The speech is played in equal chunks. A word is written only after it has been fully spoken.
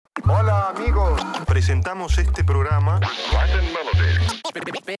Hola amigos. Presentamos este programa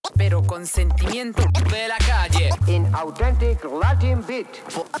pero con sentimiento de la calle. In authentic Latin beat.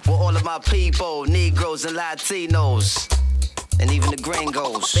 For all of my people, Negroes and Latinos, and even the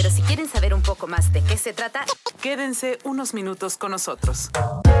gringos. Pero si quieren saber un poco más de qué se trata, quédense unos minutos con nosotros.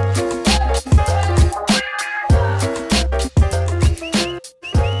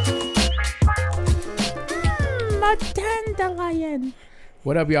 Dandelion.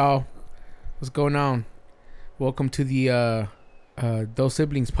 What up, y'all? What's going on? Welcome to the Those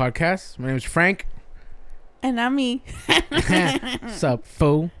Siblings podcast. My name is Frank. And I'm me. What's up,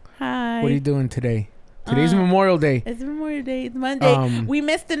 fool? Hi. What are you doing today? Today's Memorial Day. It's Memorial Day. It's Monday. We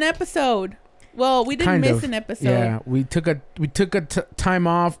missed an episode. Well, we didn't miss an episode. Yeah, we took a time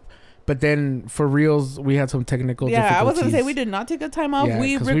off, but then for reals, we had some technical difficulties. I was gonna say we did not take a time off. Yeah,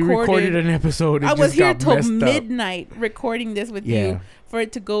 we recorded an episode. I was here till midnight recording this with you for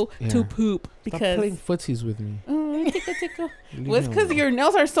it to go to poop because stop playing footsies with me. Tickle. Well, it's because your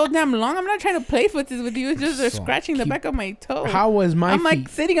nails are so damn long. I'm not trying to play footsies with you. It's just they're scratching the back of my toe. How was my I'm feet? like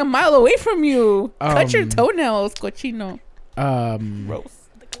sitting a mile away from you. Cut your toenails, cochino. Gross.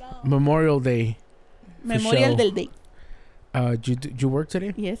 Memorial Day. Memorial del Day. Did you work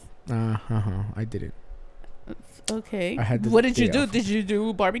today? Yes. I didn't. Okay. What did you do? Did you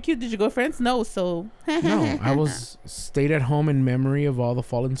do barbecue? Did you go with friends? No. So. No, I was stayed at home in memory of all the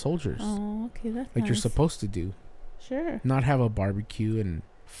fallen soldiers. Oh, okay, that's like nice. You're supposed to do. Sure. Not have a barbecue and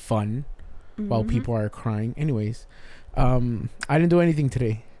fun while people are crying. Anyways, I didn't do anything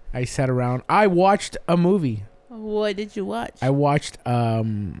today. I sat around. I watched a movie. What did you watch? I watched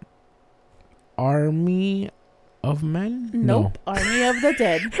Army of Men? Nope. No. Army of the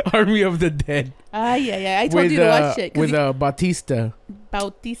Dead. Army of the Dead. Yeah. I told you to watch it. With Bautista.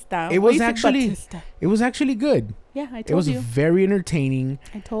 Bautista. It was actually good. Yeah, I told you. It was very entertaining.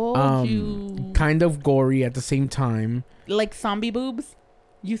 I told you. Kind of gory at the same time. Like zombie boobs?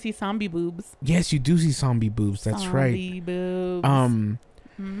 You see zombie boobs. Yes, you do see zombie boobs. That's right. Zombie boobs.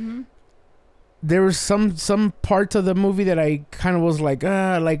 There was some parts of the movie that I kind of was like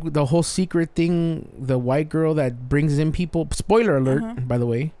the whole secret thing, the white girl that brings in people. Spoiler alert, by the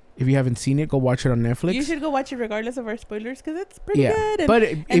way. If you haven't seen it, go watch it on Netflix. You should go watch it regardless of our spoilers because it's pretty good. But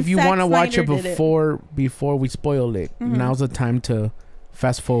if you want to watch it before we spoil it, now's the time to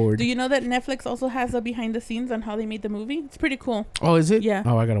fast forward. Do you know that Netflix also has a behind the scenes on how they made the movie? It's pretty cool. Oh, is it? Yeah.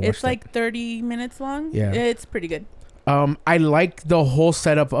 Oh, I gotta watch it. It's like 30 minutes long. Yeah. It's pretty good. I like the whole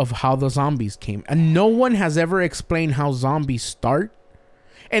setup of how the zombies came. And no one has ever explained how zombies start.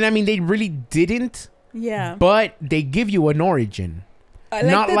 And I mean, they really didn't. Yeah. But they give you an origin. I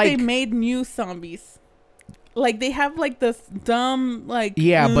like that they made new zombies. Like, they have, like, the dumb, like...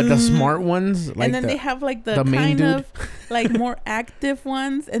 Yeah, but the smart ones... Like and then they have, like, the kind of, like, more active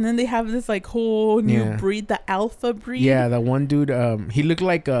ones. And then they have this, like, whole new breed, the alpha breed. Yeah, the one dude, he looked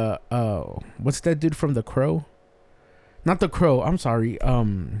like a... what's that dude from The Crow? Not The Crow, I'm sorry.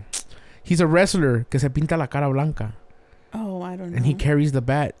 He's a wrestler que se pinta la cara blanca. Oh, I don't know. And he carries the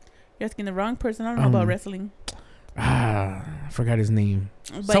bat. You're asking the wrong person. I don't know about wrestling. I forgot his name.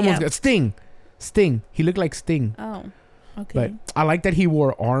 Someone's got Sting. He looked like Sting. Oh, okay. But I like that he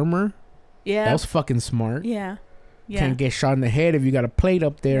wore armor. Yeah. That was fucking smart. Yeah. Can't get shot in the head if you got a plate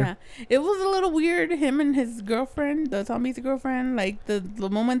up there. Yeah. It was a little weird, him and his girlfriend, the zombie's girlfriend, like the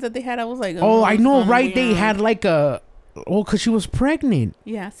moments that they had, I was like, oh I know, right? Weird. They had like because she was pregnant.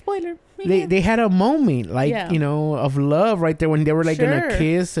 Yeah, spoiler. They had a moment, like, of love right there when they were like gonna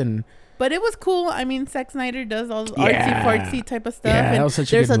kiss and... But it was cool. I mean, Zack Snyder does all artsy-fartsy type of stuff. Yeah, that was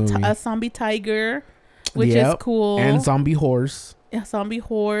such a good movie. There's a zombie tiger, which is cool. And zombie horse. Yeah, zombie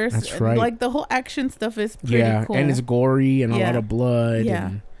horse. That's right. Like, the whole action stuff is pretty cool. And it's gory and a lot of blood. Yeah.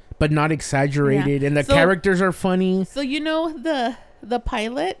 But not exaggerated. Yeah. And the characters are funny. So, you know, the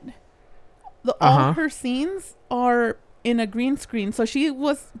pilot, all her scenes are in a green screen. So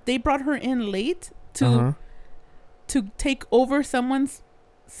they brought her in late to take over someone's...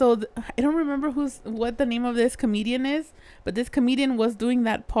 So I don't remember what the name of this comedian is, but this comedian was doing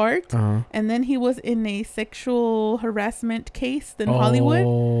that part, and then he was in a sexual harassment case in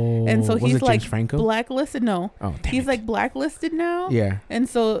Hollywood, and so he's like blacklisted. No, he's like blacklisted now. Yeah, and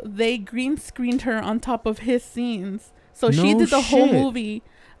so they green screened her on top of his scenes, so she did the whole movie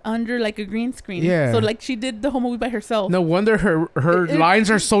under like a green screen. Yeah, so like she did the whole movie by herself. No wonder her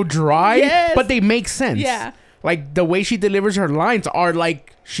lines are so dry, but they make sense. Yeah. Like, the way she delivers her lines are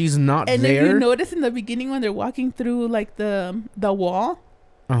like she's not there. And if you notice in the beginning when they're walking through, like, the wall,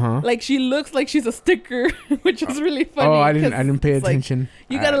 Like she looks like she's a sticker, which is really funny. Oh, I didn't pay it's like, attention.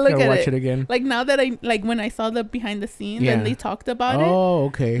 you gotta look at watch it again. Like now that I like when I saw the behind the scenes and they talked about it. Oh,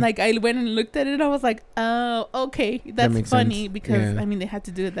 okay. Like I went and looked at it. And I was like, oh, okay, that's makes funny sense. because Yeah. I mean they had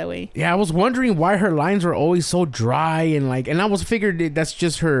to do it that way. Yeah, I was wondering why her lines were always so dry and I was figured that's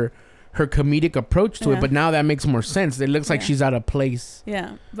just her comedic approach to it. But now that makes more sense. It looks like she's out of place.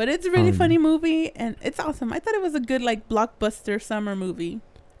 Yeah, but it's a really funny movie and it's awesome. I thought it was a good like blockbuster summer movie.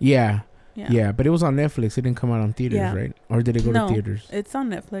 Yeah. Yeah, but it was on Netflix. It didn't come out on theaters, right? Or did it go to theaters? It's on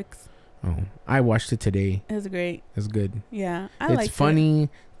Netflix. Oh, I watched it today. It was great. It's good. Yeah, It's funny.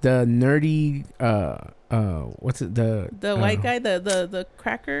 The nerdy, what's it? The white guy, the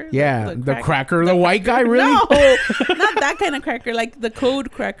cracker. Yeah, the cracker, the white guy. Really? No, not that kind of cracker. Like the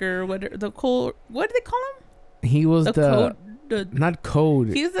code cracker. What do they call him? He was the code. Not code.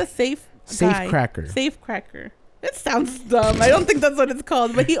 He was a safe cracker. Safe cracker. It sounds dumb. I don't think that's what it's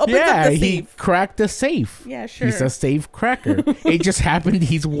called. But he opens up the safe. He cracked the safe. Yeah, sure. He's a safe cracker. It just happened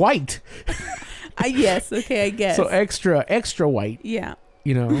he's white. Yes. Okay, I guess. So extra white. Yeah.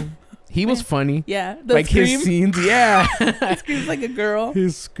 You know, he was funny. Yeah. Like his scenes. Yeah. He screams like a girl.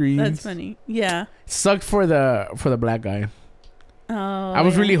 His screams. That's funny. Yeah. Sucked for the black guy. Oh. I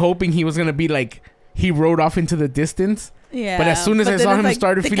was really hoping he was gonna be like he rode off into the distance. Yeah. But as soon as I saw him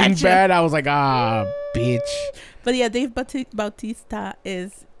started feeling bad, I was like, bitch. But yeah, Dave Bautista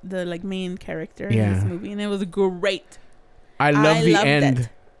is the like main character in this movie, and it was great. I love the end. It.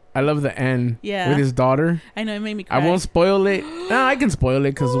 I love the end. Yeah. With his daughter. I know, it made me cry. I won't spoil it. No, I can spoil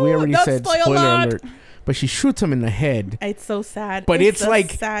it because we already said spoiler alert. But she shoots him in the head. It's so sad. But it's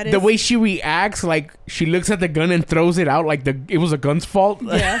like the way she reacts, like she looks at the gun and throws it out like it was a gun's fault.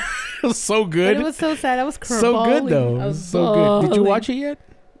 Yeah. It was so good. But it was so sad. I was so good though. It was so good. Did you watch it yet?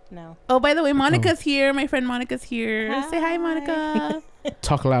 No. Oh, by the way, Monica's here. My friend Monica's here. Hi. Say hi, Monica.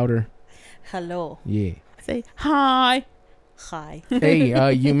 Talk louder. Hello. Yeah. Say hi. Hi.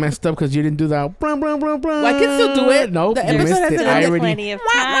 Hey, you messed up because you didn't do that. Well, I can still do it. Nope, The you episode missed has it. an Plenty of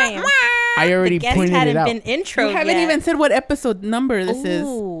time. I already the guest pointed hadn't it out. been intro You haven't yet. even said what episode number this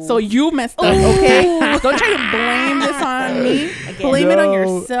Ooh. is. So you messed up, okay? Don't try to blame this on me. Again. Blame it on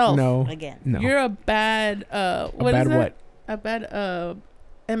yourself. No. Again. No. You're a bad what bad is that? what? A bad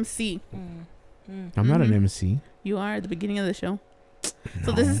MC. I'm not an MC. You are at the beginning of the show.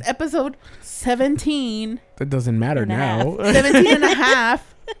 So this is episode 17. That doesn't matter And a now. 17 and a half.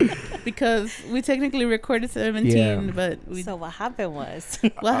 Because we technically recorded 17, Yeah. but So what happened was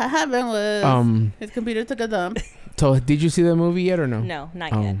what happened was his computer took a dump. So did you see the movie yet or no? no,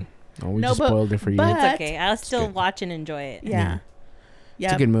 not yet. Oh, we No, just but- spoiled it for you. but- It's okay. I'll still good. watch and enjoy it. Yeah. It's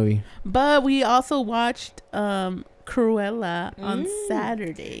Yeah. a good movie. But we also watched Cruella on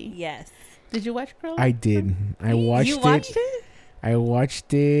Saturday. Yes. Did you watch Cruella? I did. I watched You watched it? I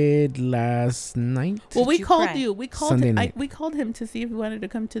watched it last night. Well, we you called cry? you. We called Sunday him. night. We called him to see if he wanted to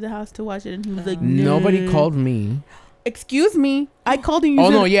come to the house to watch it, and he was like, Nobody "No." called me. Excuse me. I called you. Oh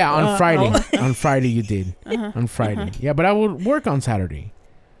said- no, yeah, on Friday. oh. On Friday you did. On Friday. Yeah, but I would work on Saturday.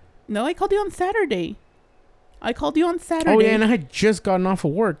 No, I called you on Saturday. I called you on Saturday. Oh yeah, and I had just gotten off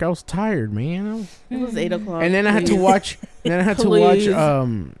of work. I was tired, man. It was 8 o'clock. And then I had to please. watch. Then I had to watch.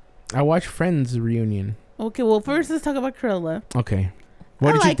 Please. I watched Friends reunion. Okay, well, first let's talk about Cruella. Okay. What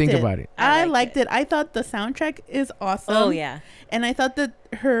I did you liked think it. about it? I I liked liked it. I thought the soundtrack is awesome. Oh yeah. And I thought that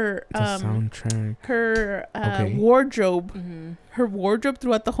her The soundtrack. her Okay. wardrobe, Mm-hmm. her wardrobe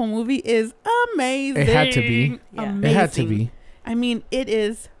throughout the whole movie is amazing. It had to be. Yeah. Amazing. It had to be. I mean, it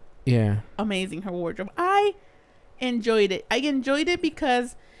is Yeah. amazing, her wardrobe. I enjoyed it. I enjoyed it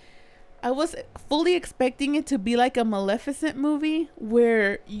because I was fully expecting it to be like a Maleficent movie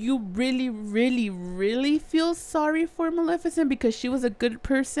where you really, really, really feel sorry for Maleficent because she was a good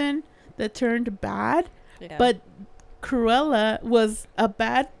person that turned bad. Yeah. But Cruella was a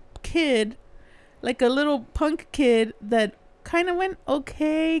bad kid, like a little punk kid that kind of went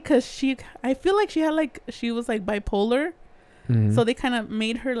okay because I feel like she was like bipolar. Mhm. So they kind of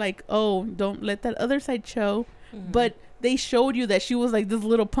made her like, oh, don't let that other side show. But they showed you that she was like this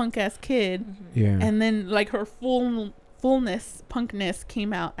little punk ass kid. Yeah. And then like her fullness, punkness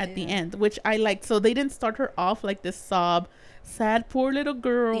came out at the end, which I liked. So they didn't start her off like this sad, poor little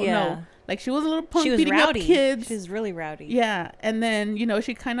girl. Yeah. No, like she was a little punk She was beating rowdy. up kids. She was really rowdy. Yeah, and then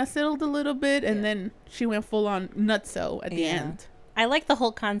she kind of settled a little bit, and then she went full on nutso at the end. I like the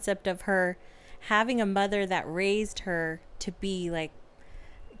whole concept of her having a mother that raised her to be like,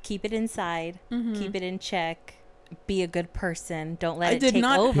 keep it inside, keep it in check, be a good person. Don't let I it did take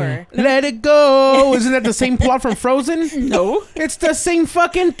not- over. Let it go. Isn't that the same plot from Frozen? No. It's the same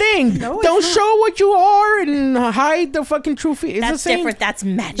fucking thing. No, it's Don't not. show what you are and hide the fucking true feet. It's the That's same. different. That's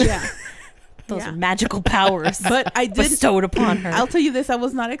magic. Yeah. Those Yeah. are magical powers But I did. bestowed upon her. I'll tell you this: I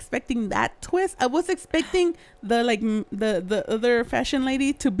was not expecting that twist. I was expecting the other fashion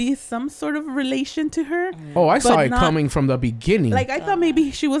lady to be some sort of relation to her. Oh, I saw but it not- coming from the beginning. Like I thought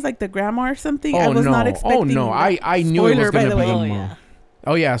maybe she was like the grandma or something. oh I was no! not expecting. Oh no! that. I knew it was Spoiler, by gonna the be way. the Oh, mom. yeah.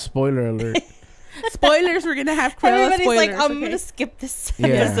 Oh yeah! Spoiler alert. Spoilers. We're gonna have Cruella Everybody's spoilers. like, I'm okay? gonna skip this Yeah.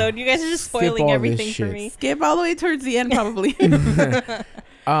 episode. You guys are just Skip spoiling all this everything for shit. me. skip all the way towards the end, probably.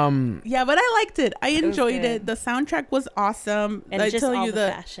 Yeah, but I liked it. I was enjoyed good. it. The soundtrack was awesome. And I just tell all you the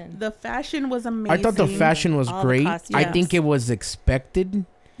fashion. The fashion was amazing. I thought the fashion was All the great. costumes. I think it was expected.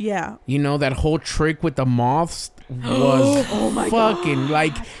 Yeah. You know, that whole trick with the moths was fucking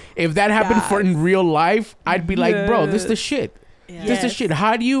like, if that happened for in real life, I'd be like, bro, this is the shit. Yeah. This is the shit.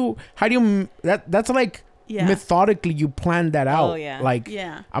 How do you that's like Yeah. methodically you plan that out. Oh, yeah. Like,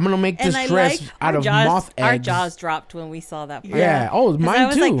 Yeah. I'm gonna make And this I dress like out of moth eggs. Our jaws dropped when we saw that part. Yeah. Oh, 'Cause mine I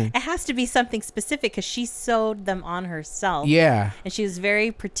was too. like, it has to be something specific because she sewed them on herself. Yeah. And she was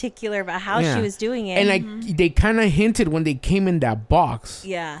very particular about how Yeah. she was doing it. And like they kind of hinted when they came in that box.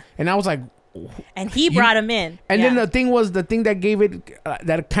 yeah. And I was like, And he brought him in. and yeah. then the thing that gave it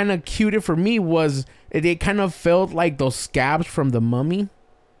that kind of cued it for me was it kind of felt like those scabs from the Mummy.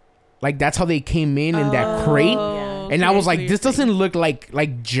 Like that's how they came in that crate. Yeah. And I was like, okay, this okay. doesn't look like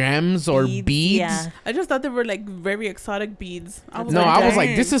gems or beads. Yeah. I just thought they were like very exotic beads. I was No, I was like,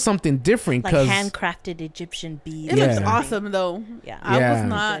 dang. this is something different Like because handcrafted Egyptian beads. It Yeah. looks awesome though. Yeah.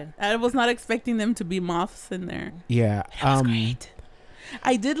 Yeah. I was not expecting them to be moths in there. yeah.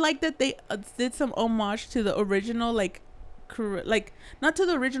 I did like that they did some homage to the original, like not to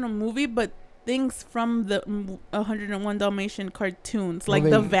the original movie, but things from the 101 Dalmatian cartoons, like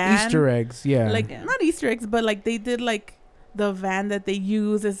well, the they- van, Easter eggs. Yeah. like Yeah. not Easter eggs, but like they did like the van that they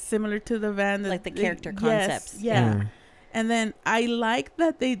use is similar to the van that Like the they- character yes, concepts. yeah. And then I like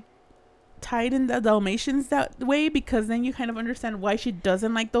that they tied in the Dalmatians that way because then you kind of understand why she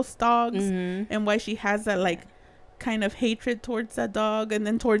doesn't like those dogs Mhm. and why she has that like kind of hatred towards that dog. And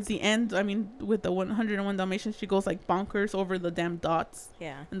then towards the end, I mean, with the 101 Dalmatians, she goes like bonkers over the damn dots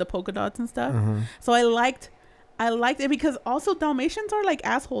Yeah. and the polka dots and stuff. Uh-huh. So I liked it because also Dalmatians are like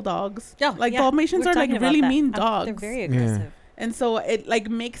asshole dogs. Yeah, Like yeah. Dalmatians We're are like talking about really that. mean They're dogs. very Yeah. aggressive. And so it like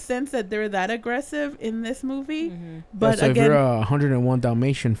makes sense that they're that aggressive in this movie. Mhm. But so if again, you're a 101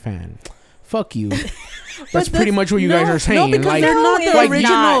 Dalmatian fan, fuck you. That's But pretty much what you guys are saying. No, because like, they're not the like,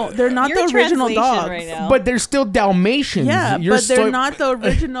 original. not. They're not Your the original translation dogs. right now. but they're still Dalmatians. Yeah, You're but they're so- not the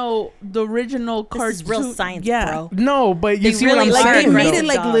original. The original This cartoon. is real science, yeah. bro. No, but you They see really what I'm Like they saying. made though. it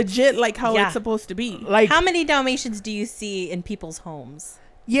like Dogs. legit, like how Yeah. it's supposed to be. Like, How many Dalmatians do you see in people's homes?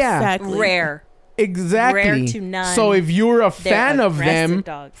 yeah, Exactly. Rare. exactly. Rare to none. So if you're a They're fan of aggressive them,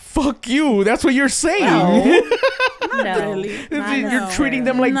 dogs. fuck you. That's what you're saying. No. really. Not You're treating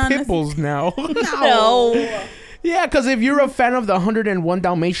them like Not pit bulls now. No. Yeah, because if you're a fan of the 101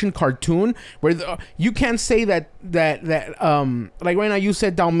 Dalmatian cartoon, where you can't say that like right now you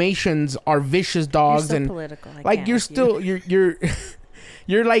said Dalmatians are vicious You're dogs so and political. I like can't you're with you. still you're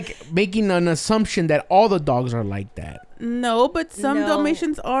you're like making an assumption that all the dogs are like that. No, but some No.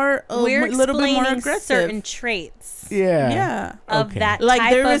 Dalmatians are a We're little bit more explaining aggressive. certain traits Yeah. Yeah. of Okay. that Like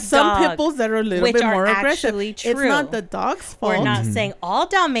type there of is some dog, pit bulls that are a little which bit are more aggressive. actually It's true. not the dog's fault. We're not saying all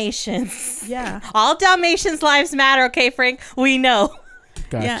Dalmatians. Yeah. All Dalmatians' lives matter, okay, Frank? We know.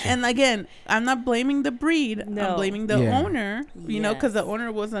 Gotcha. Yeah, and again, I'm not blaming the breed. No. I'm blaming the Yeah. owner. You know, because the Yes.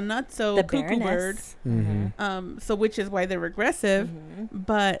 owner was a nutso The cuckoo bird. Baroness. Mm-hmm. So which is why they're aggressive. Mm-hmm.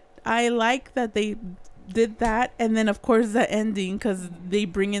 But I like that they did that, and then of course the ending because they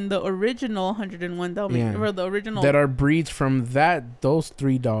bring in the original 101 Dalmatian Yeah. or the original. that are breeds from those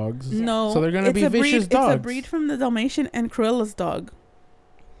three dogs. no, So they're gonna it's be a vicious breed, dogs. It's a breed from the Dalmatian and Cruella's dog.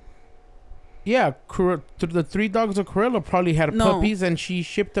 Yeah, the three dogs of Cruella probably had No. puppies and she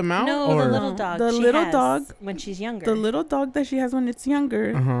shipped them out. No, or the little No, dog. the she little has dog- when she's younger. The little dog that she has when it's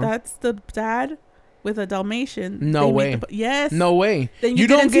younger, Uh-huh. that's the dad with a Dalmatian. No They meet way. yes. No way. Then you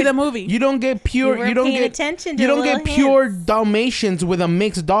didn't see the movie. You don't get pure. weren't You don't paying get. attention to You the don't get little pure hints. Dalmatians with a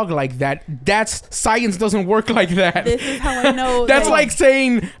mixed dog like that. That's science doesn't work like that. This is how I know. That's that- like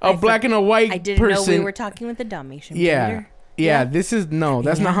saying a I black and a white I didn't person. know we were talking with the Dalmatian. yeah. breeder. Yeah, Yeah. this is no.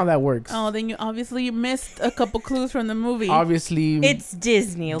 That's not how that works. Oh, then you obviously missed a couple clues from the movie. Obviously, It's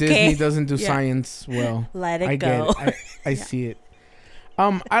Disney, okay? Disney doesn't do Yeah. science well. Let it I get go. it. I see it.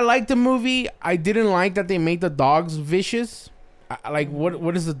 I like the movie. I didn't like that they made the dogs vicious. Like,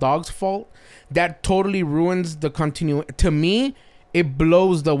 what is the dog's fault? That totally ruins the continuity. To me, it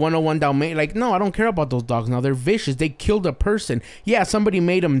blows the 101 Dalmatians. Like, no, I don't care about those dogs now. They're vicious. They killed a person. Yeah, somebody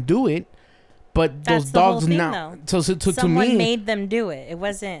made them do it, but That's those the whole dogs thing, now. though. So to Someone me, made them do it. It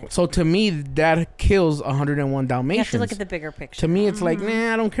wasn't. so to me, that kills 101 You Dalmatians. have to look at the bigger picture. To me, it's like,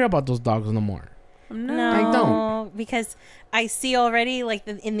 nah, I don't care about those dogs no more. No. I don't. Because I see already, like,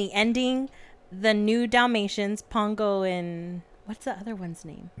 in the ending, the new Dalmatians, Pongo and what's the other one's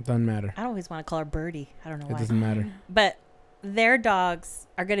name? Doesn't matter. I always want to call her Birdie. I don't know It why. doesn't matter. But their dogs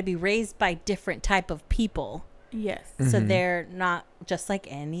are going to be raised by different type of people. Yes. So Mhm. they're not just like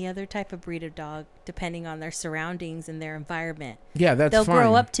any other type of breed of dog, depending on their surroundings and their environment. Yeah, that's They'll fine.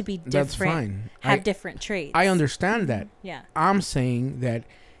 grow up to be different, That's fine. have different traits. I understand that. Yeah. I'm saying that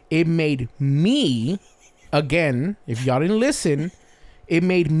it made me, again, if y'all didn't listen, it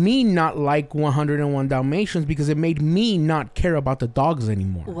made me not like 101 Dalmatians because it made me not care about the dogs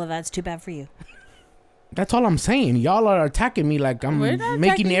anymore. Well, that's too bad for you. That's all I'm saying. Y'all are attacking me like I'm We're not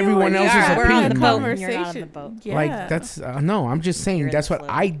making attacking you. everyone We else's are. We're on the opinion boat. wrong. You're not on the boat. Yeah. Like, that's, no, I'm just saying You're in that's the what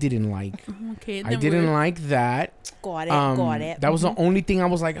float. I didn't like. Okay. I didn't like that. Got it. Got it. That was the only thing I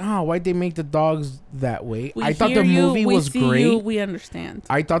was like, oh, why'd they make the dogs that way? We I thought hear the you, movie we was see great. You, we understand.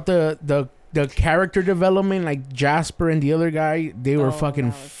 I thought the character development, like Jasper and the other guy, they were Oh, fucking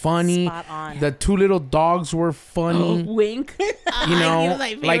that was funny. spot on. The two little dogs were funny. Wink. You know,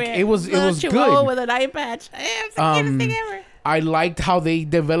 like it was good. with an eye patch. It's the cutest thing ever. I liked how they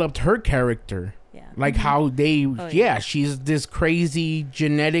developed her character. Yeah. Like how they, yeah. she's this crazy,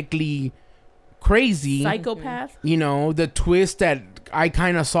 genetically crazy. Psychopath. You know, the twist that I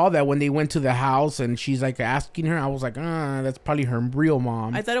kind of saw that when they went to the house and she's like asking her, I was like, that's probably her real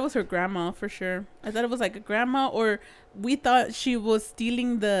mom. I thought it was her grandma for sure. I thought it was like a grandma, or we thought she was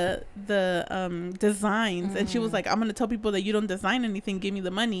stealing the designs, and she was like, "I'm gonna tell people that you don't design anything. Give me the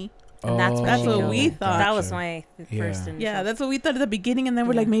money." And that's what That's she what killed we her. thought. That was Gotcha. my first Yeah. initial. Yeah, that's what we thought at the beginning, and then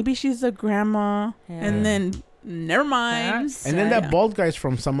we're like, Yeah. maybe she's a grandma, Yeah. and then never mind. That's And then sad. that bald guy's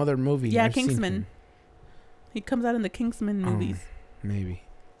from some other movie. Yeah, I've seen Kingsman. him. He comes out in the Kingsman movies. Maybe.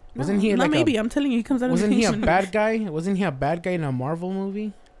 No, Wasn't he not like maybe? I'm telling you, he comes out in the wasn't he a Kingsman. bad guy? Wasn't he a bad guy in a Marvel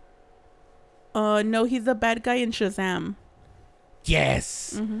movie? No, he's the bad guy in Shazam.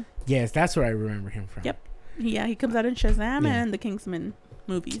 Yes. Mm-hmm. Yes, that's where I remember him from. Yep. Yeah, he comes out in Shazam Yeah. and the Kingsman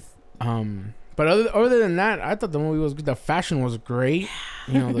movies. But other than that, I thought the movie was good. The fashion was great.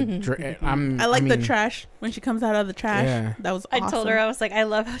 You know, I like the trash when she comes out of the trash. Yeah. That was I awesome. told her, I was like, I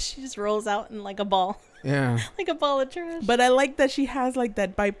love how she just rolls out in like a ball, Yeah. like a ball of trash. But I like that she has like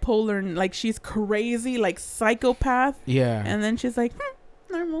that bipolar, like she's crazy, like psychopath, Yeah. and then she's like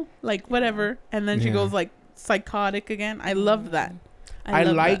normal, like whatever, and then she Yeah. goes like psychotic again. I love that. I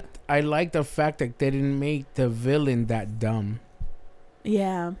love liked the fact that they didn't make the villain that dumb. that.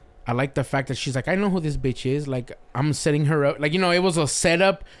 Yeah. I like the fact that she's like, I know who this bitch is. Like, I'm setting her up. Like, you know, it was a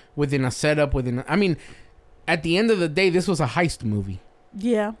setup within a setup within. I mean, at the end of the day, this was a heist movie.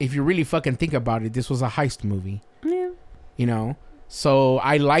 Yeah. If you really fucking think about it, this was a heist movie. Yeah. You know? So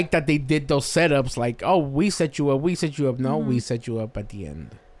I like that they did those setups. Like, oh, we set you up. We set you up. No, we set you up at the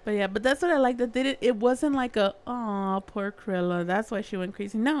end. But yeah, but that's what I like that they did. It wasn't like a, oh, poor Krilla, that's why she went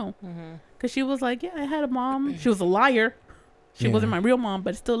crazy. No. Because she was like, yeah, I had a mom. She was a liar. She Yeah. wasn't my real mom,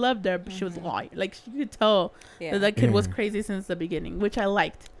 but still loved her. But she was a liar. Like, she could tell Yeah. that kid was Yeah. crazy since the beginning, which I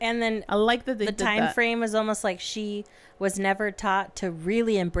liked. And then I like that they the did time that. frame was almost like she was never taught to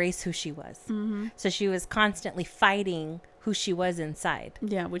really embrace who she was. Mm-hmm. So she was constantly fighting who she was inside.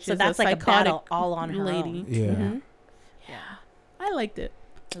 Yeah, which So is that's a like a psychotic battle all on her lady. own. Yeah. Mhm. I liked it.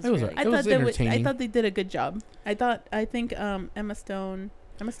 It was really I It was thought they would, I entertaining. thought they did a good job. I think Emma Stone.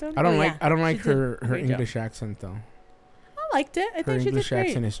 I don't Oh, like yeah. I don't like She did her a great job. English accent though. I liked it. I Her think she did English great.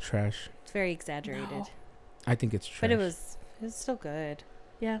 accent is trash. It's very exaggerated. No. I think it's trash. But it was still good.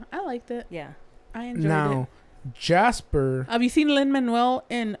 Yeah, I liked it. Yeah. I enjoyed now it. Jasper. Have you seen Lin-Manuel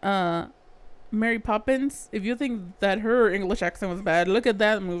in Mary Poppins? If you think that her English accent was bad, look at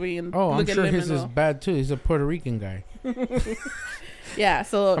that movie and Oh, I'm look sure at his is Lin-Manuel. bad too. He's a Puerto Rican guy. Yeah,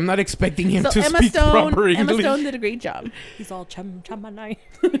 so I'm not expecting him so to Emma speak Stone, proper Emma English. Stone did a great job. He's all chum night.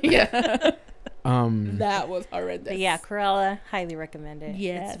 Yeah, That was horrendous. But yeah, Cruella, highly recommend it.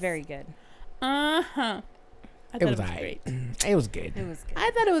 Yes. It's very good. I thought it it was was alright. great. It was good. It was good.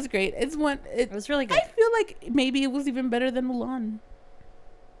 I thought it was great. It's one. It was really good. I feel like maybe it was even better than Mulan.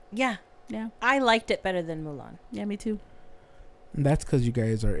 Yeah. Yeah, I liked it better than Mulan. yeah, me too. That's because you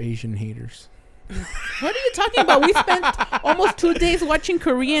guys are Asian haters. What are you talking about? We spent almost 2 days watching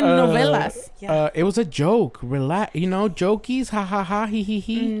Korean novellas. Yeah. It was a joke. Relax. You know, jokies. Ha ha ha. He he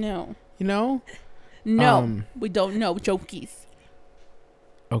he. No, You know. no, Um, we don't know jokies.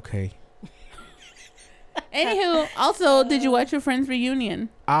 Okay. Anywho, also, did you watch your Friends reunion?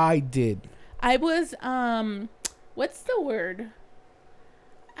 I did. I was what's the word?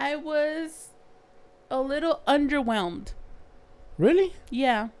 I was a little underwhelmed. Really?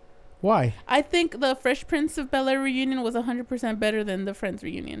 Yeah. Why? I think the Fresh Prince of Bel-Air reunion was 100% better than the Friends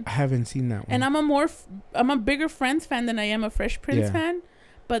reunion. I haven't seen that one. And I'm a bigger Friends fan than I am a Fresh Prince fan.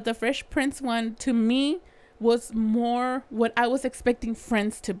 But the Fresh Prince one, to me, was more what I was expecting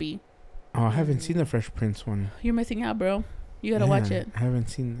Friends to be. Oh, I haven't seen the Fresh Prince one. You're missing out, bro. You gotta watch it. I haven't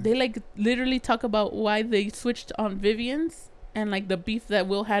seen that. They like literally talk about why they switched on Vivian's and like the beef that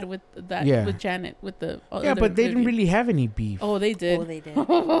Will had with that with Janet with the yeah, but they didn't really have any beef. Oh, they did. Oh, they did.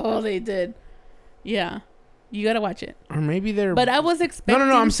 Oh, they did. Yeah, you gotta watch it. Or maybe they're. But I was expecting.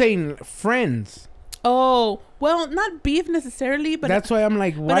 No. I'm saying Friends. Oh well, not beef necessarily, but that's why I'm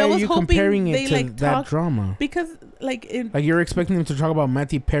like, why are you comparing it to like that drama? Because like you're expecting them to talk about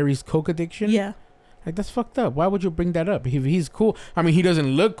Matthew Perry's coke addiction. Yeah. Like, that's fucked up. Why would you bring that up? He's cool. I mean, he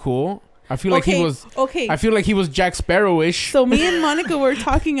doesn't look cool. I feel like he was. Okay. I feel like he was Jack Sparrow-ish. So me and Monica were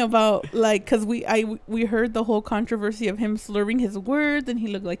talking about like, cause we heard the whole controversy of him slurring his words and he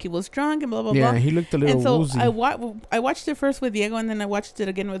looked like he was drunk and blah blah blah. Yeah, he looked a little. And so woozy. I watched it first with Diego and then I watched it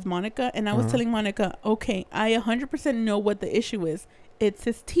again with Monica and I was telling Monica, okay, I 100% know what the issue is. It's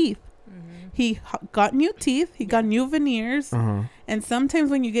his teeth. He got new teeth. He got new veneers. And sometimes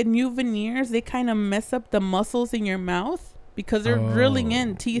when you get new veneers, they kind of mess up the muscles in your mouth because they're drilling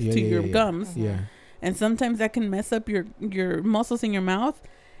in teeth to your gums. Yeah. And sometimes that can mess up your muscles in your mouth.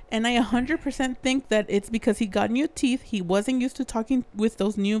 And I 100% think that it's because he got new teeth. He wasn't used to talking with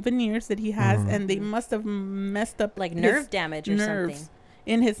those new veneers that he has. And they must have messed up like nerve damage or something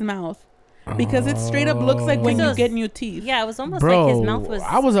in his mouth. Because it straight up looks like when you get new teeth. Yeah, it was almost like his mouth was.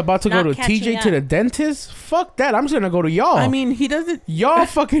 I was about to go to TJ to the dentist. Fuck that. I'm just going to go to y'all. I mean, he doesn't. Y'all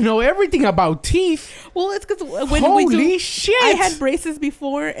fucking know everything about teeth. Well, it's because when Holy shit. I had braces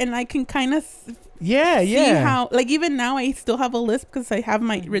before and I can kind of see how, like, even now I still have a lisp because I have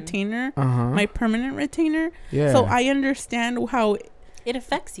my retainer, my permanent retainer. Yeah. So I understand how it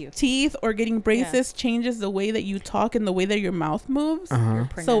affects you. Teeth or getting braces changes the way that you talk and the way that your mouth moves.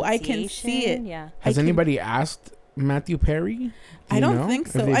 So I can see it. Yeah. Has anybody asked Matthew Perry? I don't think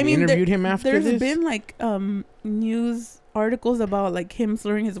so. I mean, interviewed him after there's this? been like news articles about like him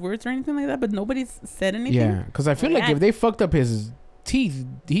slurring his words or anything like that, but nobody's said anything. Yeah, because I feel like if they fucked up his teeth,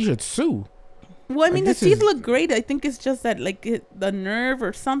 he should sue. Well, I mean, his teeth look great. I think it's just that like the nerve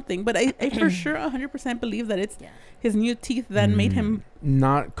or something. But I for sure 100% believe that it's his new teeth that made him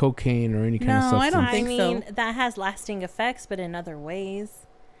not cocaine or any kind of substance. I don't think so. I mean, that has lasting effects, but in other ways.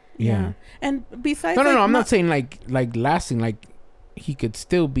 Yeah. And besides, no. I'm not saying like lasting. Like he could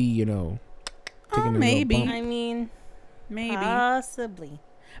still be, you know. Taking maybe. I mean, maybe possibly.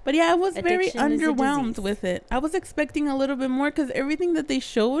 But yeah, I was very Addiction is a underwhelmed disease. with it. I was expecting a little bit more because everything that they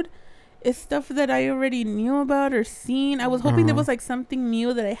showed is stuff that I already knew about or seen. I was hoping there was like something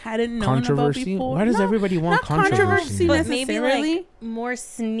new that I hadn't known about before. Why does everybody want controversy? But maybe like more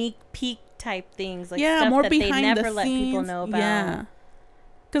sneak peak type things, like stuff more that behind they never the let scenes. people know about. Yeah,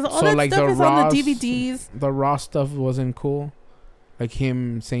 because all that stuff is on the DVDs. The Raw stuff wasn't cool. Like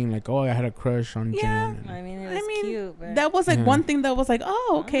him saying like, "Oh, I had a crush on Jen." I mean, it was cute. But that was like one thing that was like,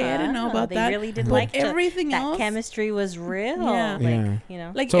 "Oh, okay, I didn't know about that." They really did but like everything that else. Chemistry was real. Yeah. Like, you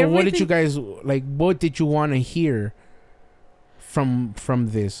know. Like so what did you guys like? What did you want to hear from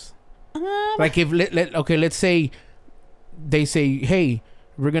this? Like if let's say they say, "Hey,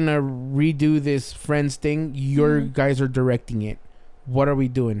 we're gonna redo this Friends thing. Your guys are directing it. What are we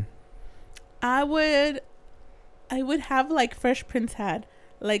doing?" I would have like Fresh Prince had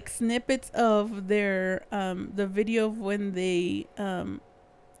like snippets of their the video of when they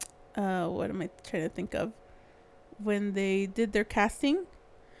what am I trying to think of when they did their casting.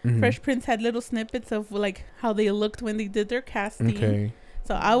 Fresh Prince had little snippets of like how they looked when they did their casting. Okay.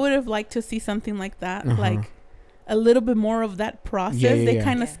 So I would have liked to see something like that, like a little bit more of that process. They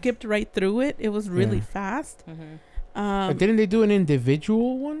kind of skipped right through it. It was really fast. But didn't they do an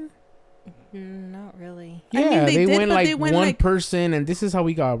individual one? Not really. Yeah, I mean, they did, went but like they went one like, person, and this is how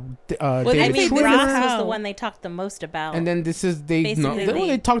we got David I mean, Schwimmer. Ross was the one they talked the most about. And then this is they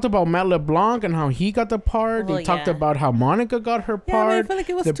Basically, talked about Matt LeBlanc and how he got the part. Well, they talked about how Monica got her but part. I feel like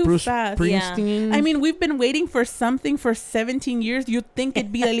it was the too Bruce fast. Springsteen. I mean, we've been waiting for something for 17 years. You'd think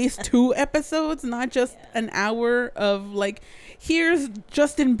it'd be at least 2 episodes, not just an hour of like, here's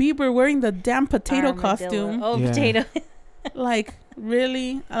Justin Bieber wearing the damn potato costume. Oh, potato. Like,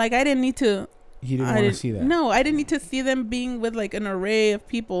 really? Like, I didn't need to. You didn't want to see that. No, I didn't need to see them being with like an array of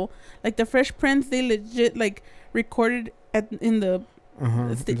people. Like the Fresh Prince, they legit like recorded in the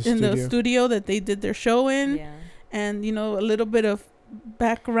in the studio that they did their show in. Yeah. And, you know, a little bit of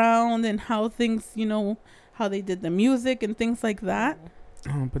background and how things, you know, how they did the music and things like that.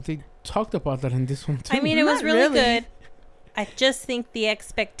 Oh, but they talked about that in this one too. I mean, it was Not really really. good. I just think the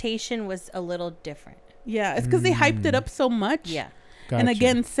expectation was a little different. Yeah, it's because they hyped it up so much. Yeah. And Gotcha.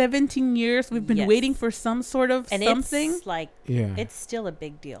 again, 17 years, we've been Yes. waiting for some sort of And something. it's like, Yeah. it's still a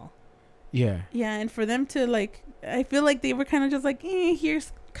big deal. Yeah. Yeah, and for them to like, I feel like they were kind of just like,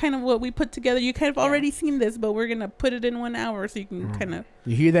 here's kind of what we put together. You kind of already seen this, but we're gonna put it in 1 hour so you can kind of.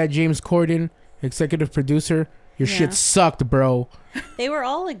 You hear that, James Corden, executive producer? Your Yeah. shit sucked, bro. They were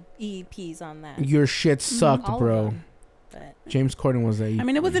all like EPs on that. Your shit sucked, All of bro. them. But James Corden was a. I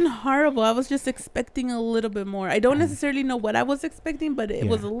mean, it wasn't horrible. I was just expecting a little bit more. I don't necessarily know what I was expecting, but it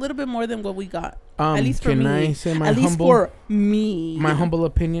was a little bit more than what we got. At least for can me. I say my At least humble, for me. my humble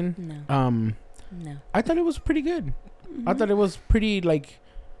opinion? no, No. I thought it was pretty good. I thought it was pretty like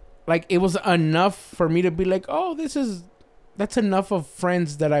it was enough for me to be like, oh, that's enough of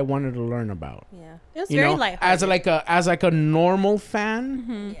Friends that I wanted to learn about. yeah, it was You very know, lighthearted. as like a normal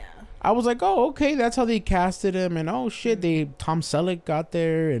fan, Yeah. I was like, oh, okay, that's how they casted him, and oh shit, Tom Selleck got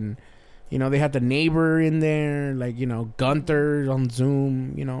there, and you know they had the neighbor in there, like you know Gunther on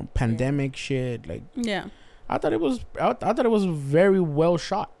Zoom, you know, pandemic shit, like Yeah. I thought it was very well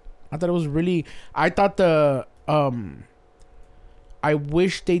shot. I thought it was really. I thought I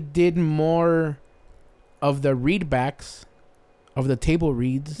wish they did more of the readbacks, of the table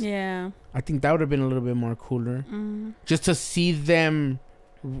reads. Yeah. I think that would have been a little bit more cooler, just to see them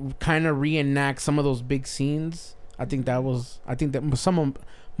kind of reenact some of those big scenes. I think that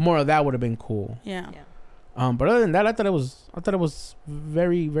more of that would have been cool. Yeah. But other than that, I thought it was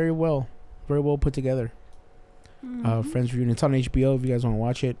very, very well put together. Friends reunion. It's on HBO if you guys want to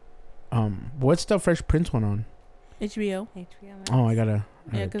watch it. What's the Fresh Prince one on? HBO. Oh, I gotta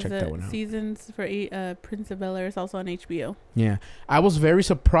Yeah, because check that one the out. seasons for Prince of Bel-Air is also on HBO. Yeah, I was very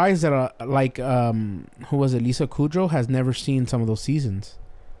surprised that who was it? Lisa Kudrow has never seen some of those seasons.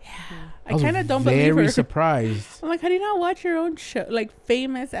 I kind of don't believe Very her. surprised. I'm like, how do you not watch your own show, like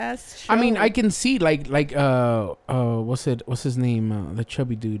famous ass show? I mean, I can see what's his name? The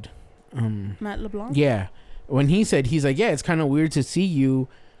chubby dude. Matt LeBlanc. Yeah, when he's like, yeah, it's kind of weird to see you,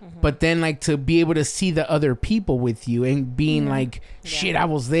 but then like to be able to see the other people with you and being like, shit, I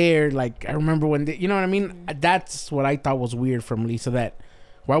was there. Like I remember when you know what I mean. That's what I thought was weird from Lisa. That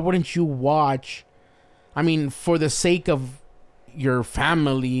why wouldn't you watch? I mean, for the sake of your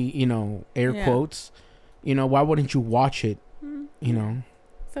family, you know, air quotes, you know, why wouldn't you watch it? You know,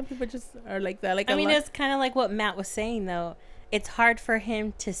 some people just are like that. Like I mean, it's kind of like what Matt was saying, though. It's hard for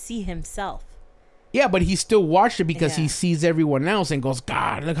him to see himself. yeah, but he still watched it because he sees everyone else and goes,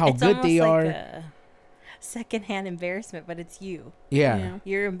 God, look how It's good they almost are. like a secondhand embarrassment, but it's you. Yeah.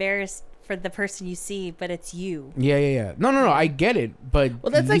 You're embarrassed for the person you see, but it's you. Yeah. No. I get it, but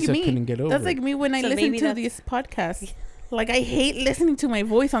well, that's Lisa like me. couldn't get over That's like it. me when I So listen maybe to that's- these podcasts. Like I hate listening to my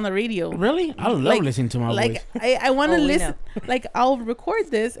voice on the radio. Really? I love Like- listening to my Like voice. I want to Oh, we listen. Like I'll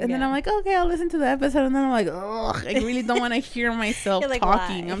record this and then Yeah. I'm like, okay, I'll listen to the episode, and then I'm like, ugh, I really don't want to hear myself You're like,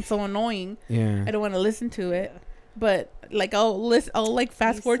 talking. why? I'm so annoying. Yeah. I don't want to listen to it. But like I'll like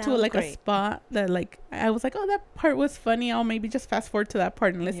fast You forward to sound like a great. spot that like I was like, oh, that part was funny. I'll maybe just fast forward to that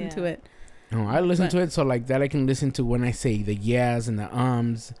part and listen to Yeah. it. No, I listen But- to it so like that I can listen to when I say the yes and the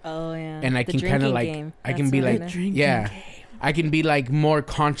ums, Oh yeah. and I The can kind of drinking like game. I can That's be what like it is. yeah, I can be like more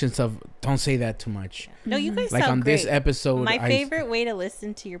conscious of don't say that too much. No, you guys Like sound on great. this episode, My favorite way to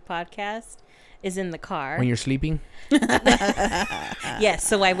listen to your podcast is in the car. when you're sleeping. Yes,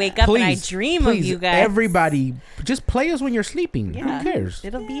 so I wake up and I dream of you guys. Everybody, just play us when you're sleeping. Yeah. Who cares?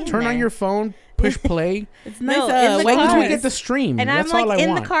 It'll be in Turn on there. your phone, push play. It's No, nice. in the As long as we cars. get the stream, And that's I'm all I like in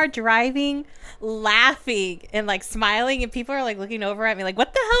want. the car driving, laughing and like smiling, and people are like looking over at me like,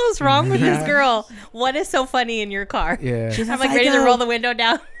 "What the hell is wrong with this girl? What is so funny in your car?" Yeah. She's a I'm like ready to psycho. roll the window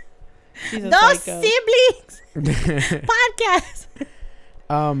down. She's a Those psycho. siblings podcast.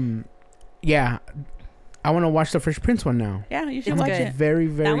 Yeah, I want to watch the Fresh Prince one now. Yeah, you should It's watch good. it. Very,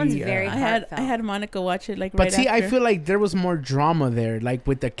 very. That one's very I had heartfelt. I had Monica watch it like But right see, after. I feel like there was more drama there, like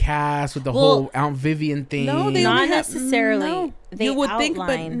with the cast, with the Well, whole Aunt Vivian thing. no, they Not only have- necessarily. No. They you would think,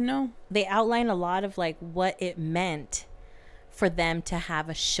 but outline- no. They outline a lot of like what it meant for them to have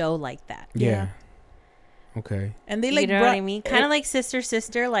a show like that. Yeah. Okay. And they like you know brought, what I mean? Kind of like Sister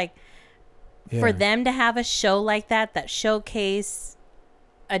Sister, like for Yeah. them to have a show like that that showcase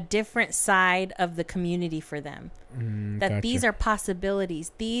a different side of the community for them. That these gotcha. are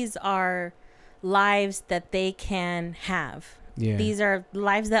possibilities. These are lives that they can have. Yeah. These are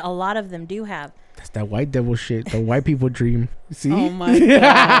lives that a lot of them do have. That's that white devil shit. The white people dream. See? Oh my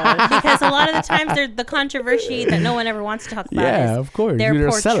god. Because a lot of the times they're the controversy that no one ever wants to talk about. Yeah, is of course. They're You're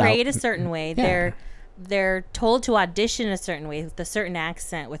a portrayed sellout. a certain way. Yeah. They're told to audition a certain way with a certain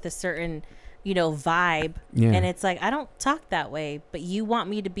accent, with a certain, vibe. Yeah. And it's like, I don't talk that way, but you want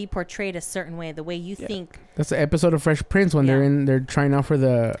me to be portrayed a certain way, the way you think. That's the episode of Fresh Prince when they're trying out for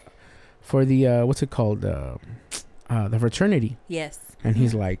the what's it called? The fraternity. Yes. And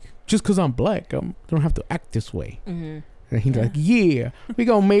he's like, just because I'm black, I don't have to act this way. Mm-hmm. And he's like, yeah, we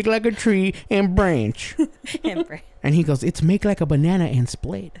gonna make like a tree and branch. And he goes, it's make like a banana and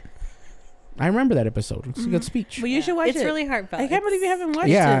split. I remember that episode. It's a good speech. But you should watch it. It's really heartfelt. I can't believe you haven't watched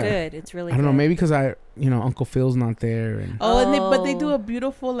Yeah. It's good. It's really I don't know, good. maybe because Uncle Phil's not there. And But they do a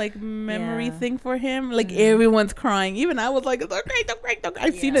beautiful like memory Yeah. thing for him. Like everyone's crying. Even I was like, don't cry, don't cry, don't cry.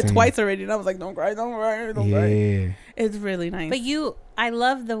 I've seen it Same. twice already, and I was like, don't cry, don't cry, don't cry. yeah. It's really nice. But I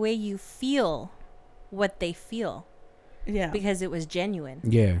love the way you feel what they feel yeah, because it was genuine.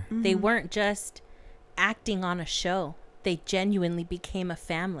 Yeah. They weren't just acting on a show. They genuinely became a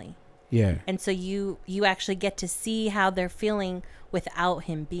family. Yeah. And so you actually get to see how they're feeling without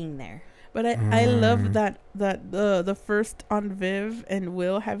him being there. but I love that the first Aunt Viv and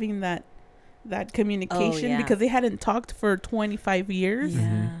Will having that communication yeah. because they hadn't talked for 25 years,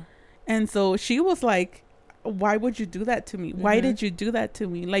 Yeah. and so she was like, why would you do that to me? Why did you do that to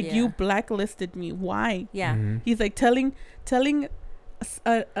me? Like, you Yeah. blacklisted me. Why? Yeah. Mm-hmm. He's like telling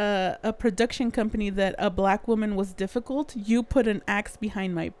a production company that a black woman was difficult. You put an axe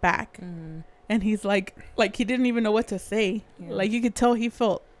behind my back. And he's like he didn't even know what to say. Yeah. Like, you could tell he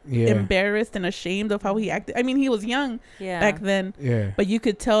felt embarrassed and ashamed of how he acted. I mean, he was young Yeah. back then, Yeah. but you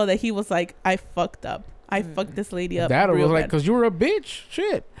could tell that he was like, I fucked up. I fucked this lady up. Dad real was like, bad. because you were a bitch.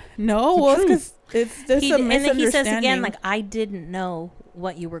 Shit. No, the well, truth. because it's just a And then he says misunderstanding. again, like, I didn't know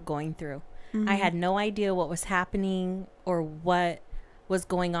what you were going through. I had no idea what was happening or what was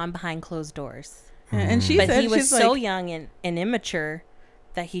going on behind closed doors. And she But said he was she's so like, young and immature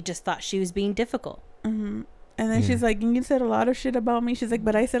that he just thought she was being difficult. and then she's like, you said a lot of shit about me. She's like,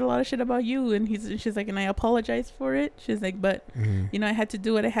 but I said a lot of shit about you. And she's like, and I apologize for it. She's like, but I had to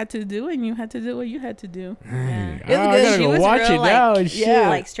do what I had to do, and you had to do what you had to do. Yeah. It's I good. gotta She go was watch real, it like, now and shit. yeah.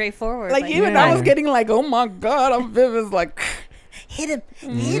 Like straightforward. Like, even I Yeah. was getting like, oh my god, I'm Viv is like, hit him,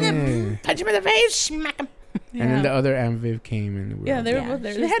 Yeah. punch him in the face. smack him. And then the other Aunt Viv came and Yeah, they were Yeah, both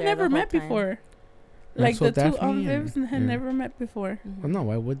there. she They was had there never the whole met time. before. Like, the Maxwell two Aunt Daphne Vivs had never met before. Well, no,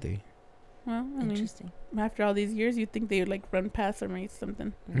 why would they? Well, I mean, Interesting. after all these years, you'd think they would like run past or make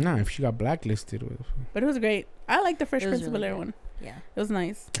something. No, if she got blacklisted. But it was great. I like the Fresh It was Prince of really Bel-Air good. one. Yeah. It was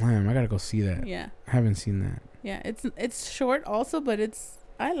nice. Damn, I gotta go see that. Yeah, I haven't seen that. yeah. It's short also, but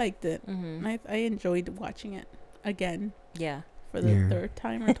I liked it. Mm-hmm. I enjoyed watching it again Yeah. for the Yeah. third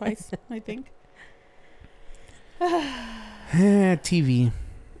time or twice, I think. TV.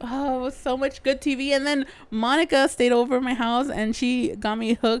 Oh, it was so much good TV. And then Monica stayed over at my house and she got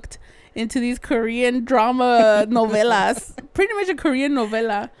me hooked into these Korean drama novelas. Pretty much a Korean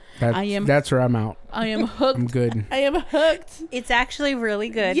novela. That's where I'm out. I am hooked. I'm good. I am hooked. It's actually really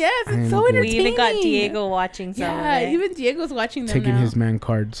good. Yes, I am it's so good. We entertaining. even got Diego watching some Yeah, of it. even Diego's watching them Taking now. his man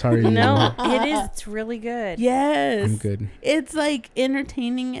card. Sorry. No, it is. It's really good. Yes. I'm good. It's like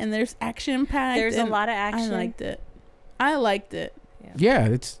entertaining and there's action packed. There's a lot of action. I liked it. Yeah,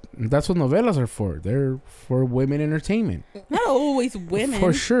 that's what novelas are for. They're for women entertainment. Not always women.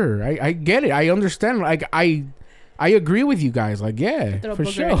 For sure. I get it. I understand. Like I agree with you guys. Like, yeah, Throw a for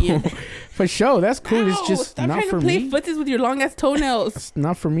booger sure. at you. For sure. That's cool. It's Ow, just stop not trying for to play me. footsies with your long ass toenails. It's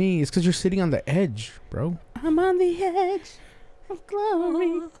not for me. It's because you're sitting on the edge, bro. I'm on the edge of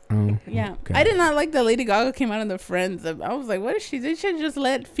glory. Oh, Yeah, okay. I did not like that Lady Gaga came out in the Friends. I was like, what is she? They should just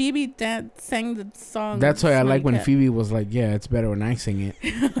let Phoebe dance, sang the song. That's why I like when Cat. Phoebe was like, "Yeah, it's better when I sing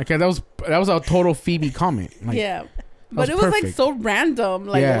it." Okay, that was a total Phoebe comment. Like, Yeah, was but it was like perfect. so random.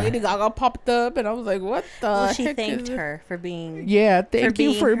 Like Yeah. Lady Gaga popped up, and I was like, what the? Well, she heck thanked is it? her for being. Yeah, thank you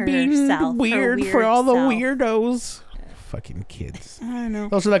being for being herself, her weird for weird all the self. weirdos. Fucking kids. I don't know.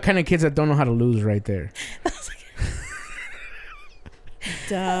 Those are the kind of kids that don't know how to lose right there.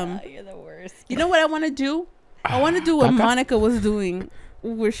 Dumb. You're the worst. You know what I want to do? I want to do what Gaga? Monica was doing,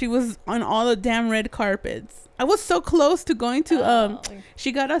 where she was on all the damn red carpets. I was so close to going to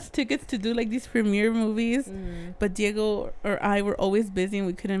she got us tickets to do like these premiere movies, but Diego or I were always busy and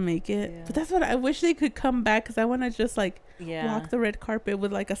we couldn't make it. Yeah. But that's what I wish they could come back, because I want to just like Yeah. walk the red carpet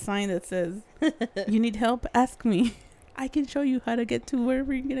with like a sign that says, "You need help? Ask me. I can show you how to get to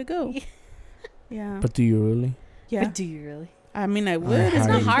wherever you're gonna go." Yeah. But do you really? Yeah. But do you really? I mean, I would. It's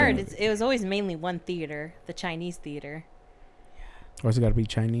How not you hard. doing? It was always mainly one theater, the Chinese theater. Why's it got to be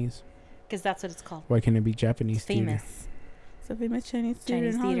Chinese? Because that's what it's called. Why can't it be Japanese It's theater? famous. It's a famous Chinese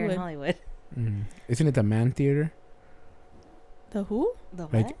theater, Chinese theater in Hollywood. Hollywood. Isn't it the Man Theater? The who? The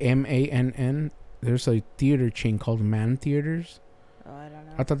what? Like MANN. There's a theater chain called Man Theaters. Oh, I don't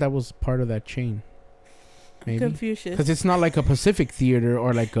know. I thought that was part of that chain. Maybe. Confucius. Because it's not like a Pacific Theater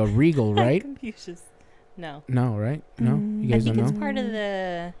or like a Regal, right? Confucius. No. No, right? No? You I guys think don't it's know? part of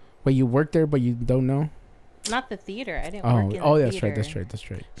the... Wait, you work there, but you don't know? Not the theater. I didn't Oh, work in the that's theater. right. That's right.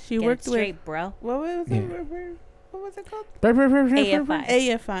 That's right. She Get worked it straight, bro. with. What was Yeah. it? What was it called? AFI.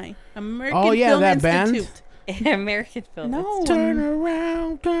 AFI. American Oh, yeah, Film that band? Institute. American film. No. Turn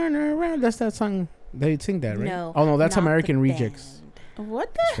around, turn around. That's that song. They sing that, right? No. Oh, no, that's not the American Rejects.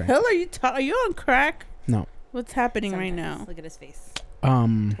 What the That's right. hell are you talking? Are you on crack? No. What's happening right Sometimes. now? Look at his face.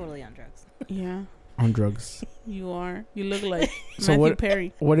 Totally on drugs. Yeah, on drugs. you are. You look like So Matthew what-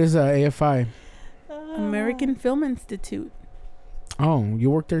 Perry. What is AFI? American Film Institute. Oh, you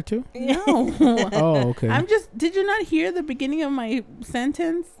work there too? No. Oh, okay. I'm just. Did you not hear the beginning of my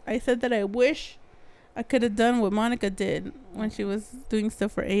sentence? I said that I wish I could have done what Monica did when she was doing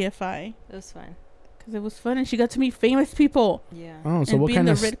stuff for AFI It was fun. because it was fun and she got to meet famous people. Yeah. Oh, so and what be in kind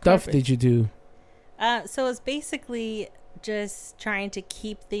the of red stuff carpet. did you do? So it's basically just trying to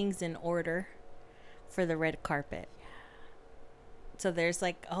keep things in order for the red carpet. So there's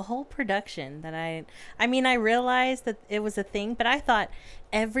like a whole production that I mean, I realized that it was a thing, but I thought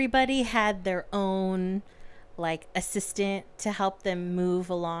everybody had their own like assistant to help them move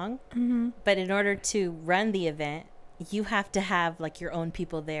along. Mm-hmm. But in order to run the event, you have to have like your own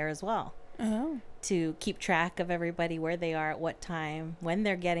people there as well Oh. to keep track of everybody, where they are at what time, when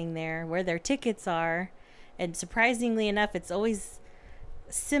they're getting there, where their tickets are. And surprisingly enough, it's always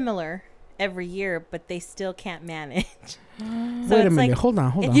similar every year, but they still can't manage. Wait a it's minute. like- hold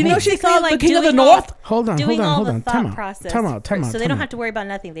on. it's You know basically she saw like the King of the doing all- North. Hold on. doing all the Time thought out. process. Time out. So they don't have to worry about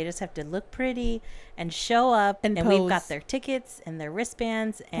nothing. They just have to look pretty and show up, And and we've got pose. their tickets and their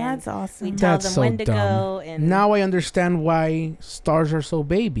wristbands, and That's awesome. we tell That's them so when to dumb. go. And Now I understand why stars are so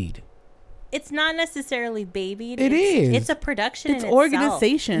babied. it's not necessarily babied. It it's, is. It's a production. It's in itself.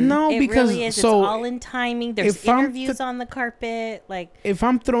 organization. No, It because really is. so it's all in timing. There's if I'm interviews on the carpet. Like if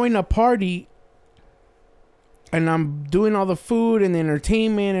I'm throwing a party and I'm doing all the food and the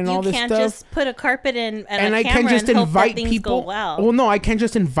entertainment and you all this can't stuff, just put a carpet in and a I camera can't just and hope that invite things people. go well. Well, no, I can't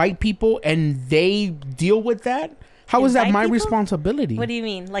just invite people and they deal with that. How is that Invite my people? responsibility? What do you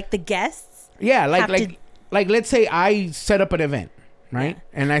mean? Like the guests? Yeah, have to- like let's say I set up an event, right?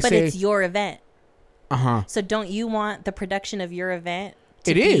 Yeah. And I But say, it's your event. uh-huh. So don't you want the production of your event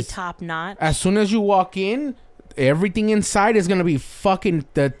to It be is. top notch? As soon as you walk in, everything inside is gonna be fucking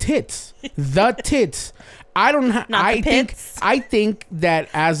the tits. The tits. I don't have Not the pits. I think that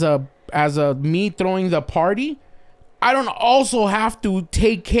as a me throwing the party, I don't also have to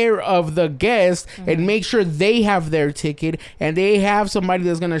take care of the guests Mm-hmm. and make sure they have their ticket and they have somebody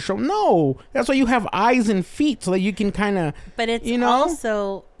that's gonna show. No, that's why you have eyes and feet so that you can kind of. But it's you know?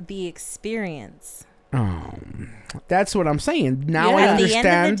 also the experience. That's what I'm saying. Now Yeah. I At the end of the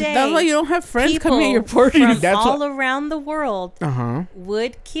understand. day, That's why you don't have friends coming at your People parties. from That's all what- around the world Uh huh.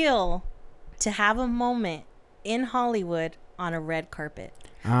 would kill to have a moment in Hollywood on a red carpet.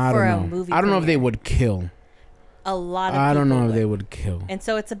 I For a don't know. movie I don't know if they premiere. would kill. A lot of people I don't know if would. they would kill. And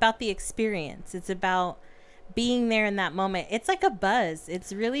so it's about the experience. It's about being there in that moment. It's like a buzz.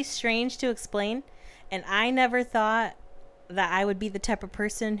 It's really strange to explain. And I never thought that I would be the type of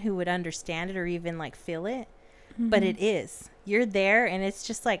person who would understand it or even like feel it. But it is. You're there and it's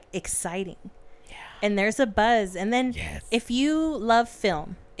just like exciting. Yeah. And there's a buzz. And then if you love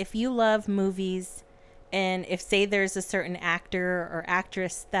film, if you love movies, and if say there's a certain actor or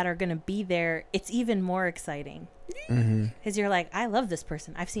actress that are going to be there, it's even more exciting. Because you're like, I love this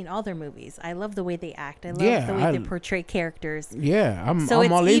person. I've seen all their movies. I love the way they act. I love Yeah, the way they I- portray characters. Yeah, I'm So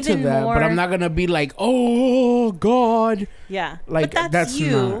it's all into even that, but I'm more- not gonna be like, oh God, Yeah. like but that's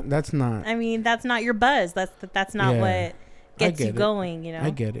you. not. That's not. I mean, that's not your buzz. That's not Yeah. what gets get you it. going, you know? I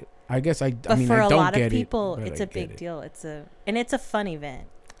get it. I guess I. But I mean, for I a don't lot get of people, it, but it's I a get big it. deal. It's a fun event.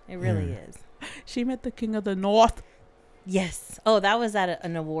 It really is. She met the King of the North, Yes. Oh, that was at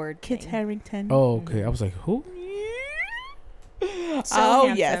an award. Kit thing. Harrington. Oh, okay. I was like, who? So Oh,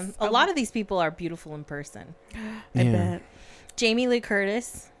 handsome. yes. A lot of these people are beautiful in person. I Yeah. bet. Jamie Lee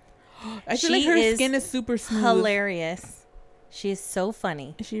Curtis, I feel She like her is skin is super smooth. hilarious. She is so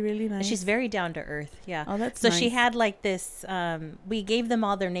funny. Is she really nice? And she's very down to earth. Yeah. Oh, that's so she nice. had like this. We gave them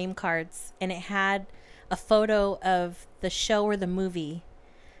all their name cards, and it had a photo of the show or the movie,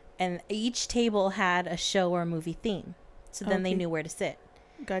 and each table had a show or movie theme. So then they Okay. knew where to sit.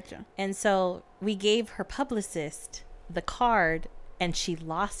 Gotcha. And so we gave her publicist the card, and she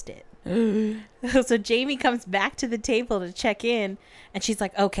lost it. So Jamie comes back to the table to check in, and she's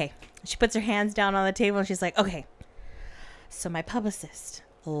like, okay. She puts her hands down on the table and she's like, okay, so my publicist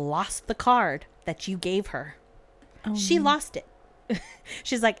lost the card that you gave her. She lost it.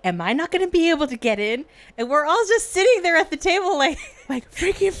 She's like, am I not going to be able to get in? And we're all just sitting there at the table like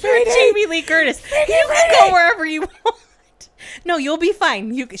Freaky Friday. Jamie Lee Curtis. You can go wherever you want. No, you'll be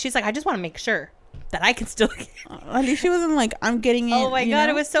fine. She's like, I just want to make sure that I can still get in. At least she wasn't like, I'm getting in. Oh my God,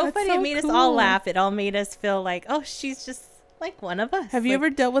 know? it was so That's funny. so It made us cool. all laugh. It all made us feel like, oh, she's just like one of us. Have you Like, ever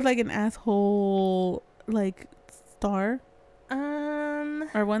dealt with like an asshole like star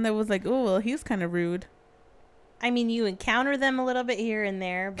or one that was like, oh well, he was kind of rude? I mean, you encounter them a little bit here and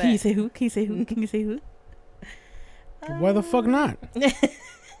there, but Can you say who? Can you say who? Can you say who? Why the fuck not?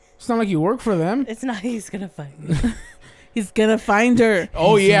 It's not like you work for them. it's not he's gonna find me. He's gonna find her.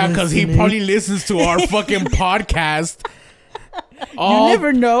 Oh He's yeah, because he listening. probably listens to our fucking podcast. You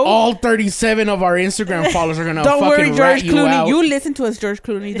never know. All 37 of our Instagram followers are gonna Don't fucking worry, rat George you Clooney. out. You listen to us, George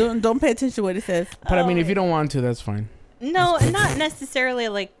Clooney. Don't pay attention to what it says. But I mean, if you don't want to, that's fine. No, not necessarily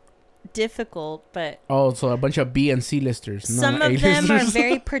like difficult, but Oh, so a bunch of B and C listers. some not of them are A-listers.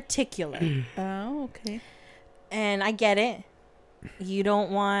 very particular. Oh, okay. And I get it. You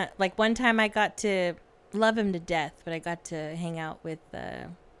don't want, like, one time I got to love him to death, but I got to hang out with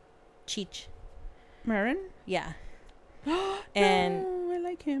Cheech. Marin? Yeah. And I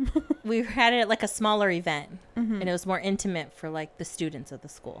like him. we had it at like a smaller event, Mm-hmm. and it was more intimate for like the students of the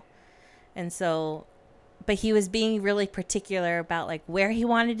school. And so, but he was being really particular about like where he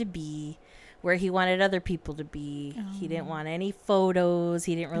wanted to be, where he wanted other people to be. He didn't want any photos.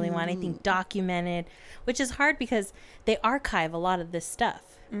 He didn't really want anything documented, which is hard because they archive a lot of this stuff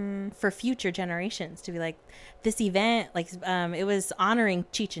for future generations to be like, this event, like it was honoring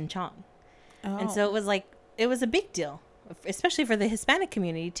Cheech and Chong. And so it was like, it was a big deal, especially for the Hispanic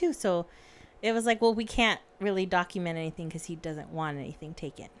community too. So it was like, well, we can't really document anything because he doesn't want anything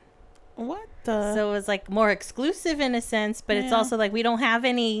taken. What the? So it was like more exclusive in a sense, but it's Yeah. also like we don't have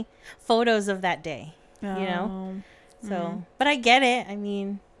any photos of that day, you know? So, but I get it. I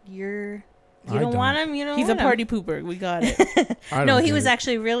mean, you don't want him, you don't He's a want him. party pooper. We got it. I No, don't he get was it.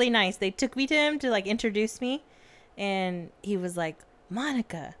 actually really nice. They took me to him to like introduce me, and he was like,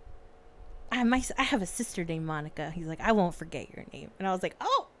 Monica, I have a sister named Monica. He's like, I won't forget your name. And I was like,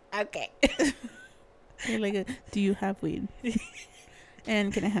 oh, okay. You're like, do you have weed?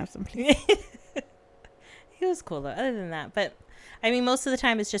 And can I have some, please? He was cool though. Other than that, but I mean, most of the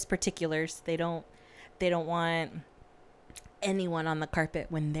time it's just particulars. They don't want anyone on the carpet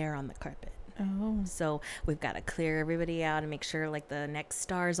when they're on the carpet. Oh. So we've got to clear everybody out and make sure like the next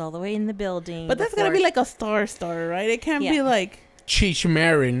star's all the way in the building. But that's gotta be like a star, right? It can't be Yeah. like. Cheech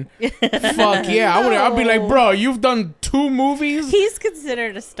Marin. Fuck yeah. I'd be like, bro, you've done 2 movies? he's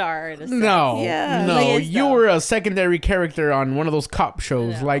considered a star in a sense. No. Yeah, No. he is, You though. were a secondary character on one of those cop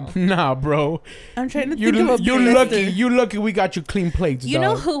shows. No. Like, nah, bro. I'm trying to You think of a you big lucky. sister. You lucky we got you clean plates, You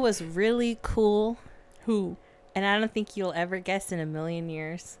know dog. who was really cool, Who? and I don't think you'll ever guess in a million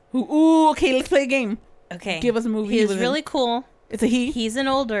years. Who? Ooh, okay, let's play a game. Okay. Give us a movie He he was was in. really cool. It's a he. He's an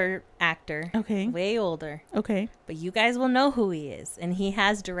older actor. Okay. Way older. Okay. But you guys will know who he is. And he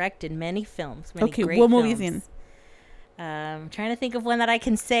has directed many films. Many Okay, great what movie is he films. Trying to think of one that I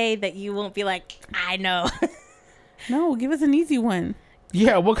can say that you won't be like, I know. No, give us an easy one.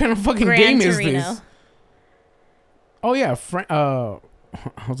 Yeah, what kind of fucking Gran game is Torino. this? Oh yeah, I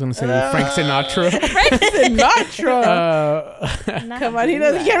was gonna say Frank Sinatra. Sinatra. Not Come on, he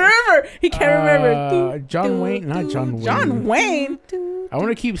that. can't remember. He can't remember. John Wayne, not John Wayne. John Wayne. I want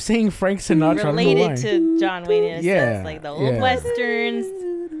to keep saying Frank Sinatra. I don't know Related why. to John Wayne in a Yeah, sense. Like the old yeah. westerns.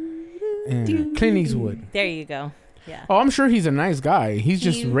 Yeah, Clint Eastwood. There you go. Yeah. Oh, I'm sure he's a nice guy. He's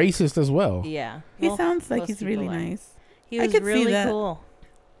just He- racist as well. Yeah. He Well, sounds like most he's people really are. nice. He I was could see really that. cool.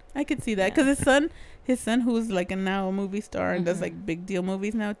 I could see that Yeah. because his son, who's like now a movie star and does like big deal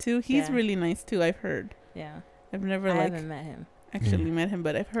movies now too. He's Yeah. really nice too. I've heard. Yeah. I've never I like haven't met him. actually met him,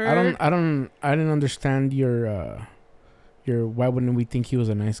 but I've heard. I didn't understand your why wouldn't we think he was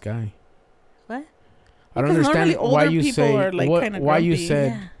a nice guy? What? I don't Because understand normally why older you people say are, like, what, kinda why you grumpy.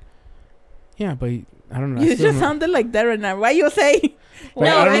 said Yeah. yeah, but I don't know. I You still just don't- sounded like that right now. Why you say? Like,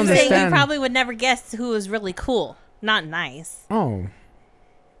 No, I don't I'm saying you understand. probably would never guess who was really cool. Not nice. Oh,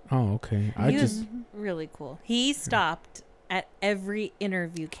 okay. I He just was really cool. He stopped at every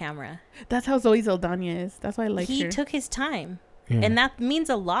interview camera. That's how Zoe Saldana is. That's why I like He her. took his time. yeah. And that means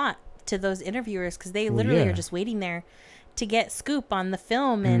a lot to those interviewers because they Well, literally yeah. are just waiting there to get scoop on the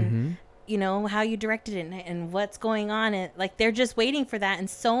film and Mhm. you know how you directed it and what's going on. And like they're just waiting for that. And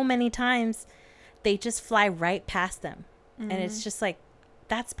so many times they just fly right past them. and it's just like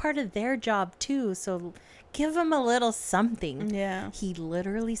that's part of their job too. So give them a little something. Yeah. He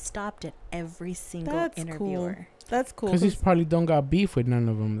literally stopped at every single That's interviewer. cool. That's cool. Because he's probably don't got beef with none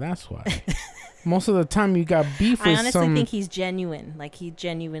of them. That's why. Most of the time you got beef with I honestly some. think he's genuine. Like he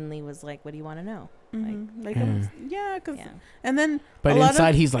genuinely was like, "What do you want to know?" Like, Yeah. because Yeah. and then But a lot inside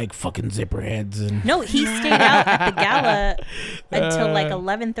of, he's like fucking zipper heads and. No, he stayed out at the gala until like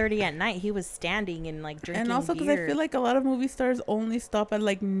 11:30 at night. He was standing and like drinking and also because I beer. feel like a lot of movie stars only stop at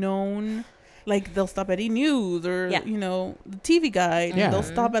like known, like they'll stop at E! News or Yeah. you know the TV Guide. Yeah. They'll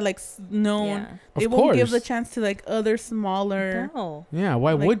stop at like known. Yeah. They Of won't give the course. chance to like other smaller No. Yeah,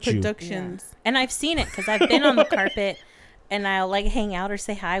 why like, would you? productions. And I've seen it because I've been on the carpet and I'll like hang out or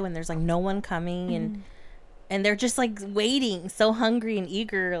say hi when there's like no one coming and they're just like waiting, so hungry and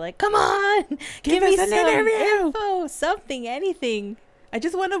eager, like, come on, give me us an some interview." info, something, anything. I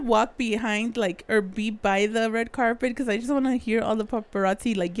just want to walk behind like or be by the red carpet because I just want to hear all the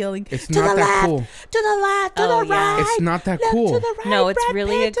paparazzi like yelling. It's "To not the that left, cool. To the left, to Oh, the yeah. right. It's not that left cool. To the right, No, it's Brad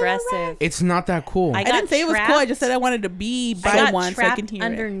really Pitt to the right." aggressive. It's not that cool. I I didn't got say it was cool. I just trapped. said I wanted to be I by got one so I can trapped hear it.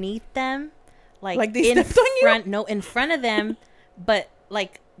 underneath them, Like they in stepped on you? front. No, in front of them, but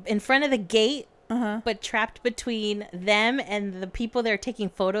like in front of the gate. But trapped between them and the people they're taking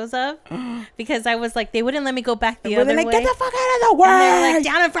photos of, because I was like, they wouldn't let me go back the Were other they like, way. get the fuck out of the way? And they're like,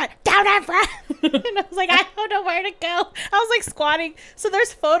 down in front, down in front. And I was like, I don't know where to go. I was like squatting. So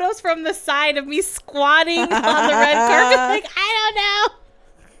there's photos from the side of me squatting on the red carpet. Like, I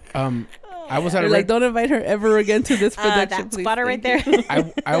don't know. I was at a They're red. like, don't invite her ever again to this production. That please. squatter right Thank there.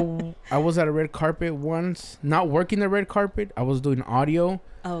 you." I was at a red carpet once, not working the red carpet. I was doing audio.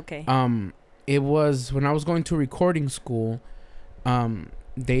 Oh, okay. It was when I was going to recording school.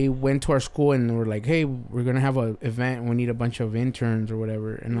 They went to our school and were like, "Hey, we're gonna have a event. We need a bunch of interns or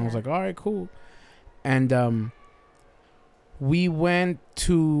whatever." And I was Yeah. like, "All right, cool." And we went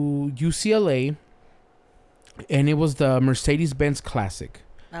to UCLA, and it was the Mercedes-Benz Classic,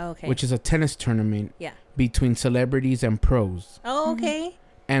 Oh, okay. which is a tennis tournament Yeah. between celebrities and pros. Oh, okay.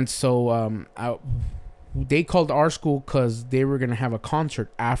 And so they called our school because they were gonna have a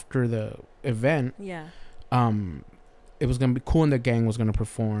concert after the event. Yeah. It was gonna be cool, and the gang was gonna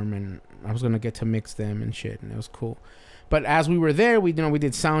perform, and I was gonna get to mix them and shit, and it was cool. But as we were there, we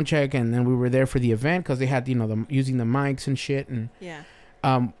did sound check, and then we were there for the event because they had using the mics and shit. And Yeah.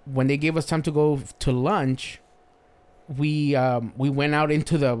 when they gave us time to go to lunch, we went out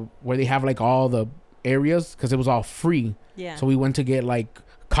into where they have like all the areas because it was all free. Yeah. So we went to get like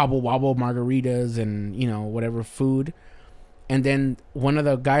Cabo Wabo margaritas and whatever food. And then one of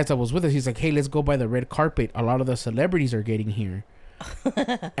the guys that was with us, he's like, "Hey, let's go by the red carpet. A lot of the celebrities are getting here."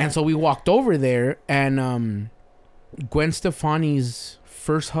 And so we walked over there, and Gwen Stefani's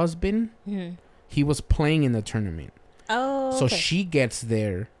first husband, he was playing in the tournament. Oh, So okay. she gets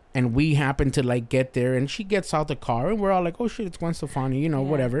there, and we happen to like get there, and she gets out the car, and we're all like, "Oh shit, it's Gwen Stefani,"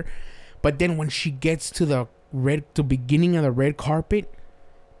 whatever. But then when she gets to the beginning of the red carpet,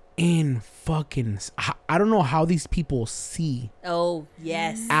 I don't know how these people see Oh,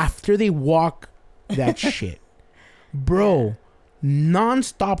 yes. after they walk that shit, bro.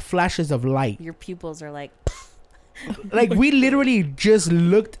 Non-stop flashes of light. Your pupils are like, Like we literally just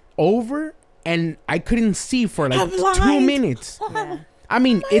looked over, and I couldn't see for like I'm 2 blind. minutes. yeah. I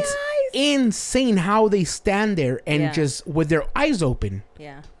mean, it's insane how they stand there and Yeah. just with their eyes open.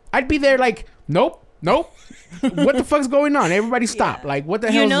 Yeah. I'd be there like, nope. What the fuck's going on? Everybody stop. Yeah. Like, what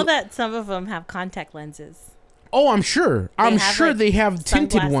the hell? You know that some of them have contact lenses. Oh, I'm sure. I'm have, sure like, they have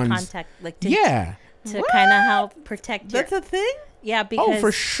tinted Sunglass ones. Contact, like tinted, Yeah. to kind of help protect your. That's a thing. Yeah, because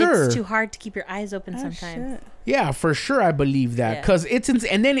for sure. it's too hard to keep your eyes open Oh, sometimes. shit. Yeah, for sure. I believe that Yeah. because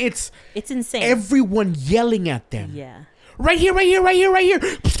and then it's It's insane. everyone yelling at them. Yeah. Right here, right here, right here, right here.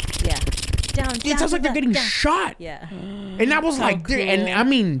 Yeah. Down. It sounds like they're getting shot. Yeah. And I was like, and I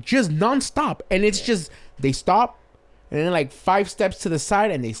mean, just nonstop. And it's just they stop, and then like 5 steps to the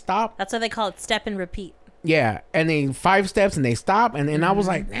side, and they stop. That's why they call it step and repeat. Yeah, and then 5 steps, and they stop, and then I was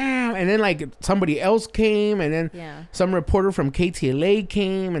like, and then like somebody else came, and then Yeah. some reporter from KTLA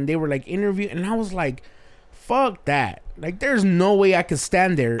came, and they were like interviewing, and I was like, fuck that. Like, there's no way I could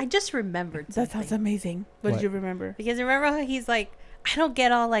stand there. I just remembered That something. sounds amazing. What What? did you remember? Because remember how he's like, I don't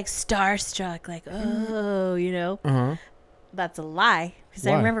get all like starstruck, like, oh, Uh-huh. That's a lie. Because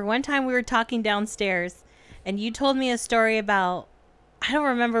I Why? remember one time we were talking downstairs and you told me a story about, I don't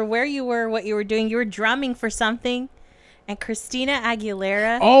remember where you were, what you were doing. You were drumming for something and Christina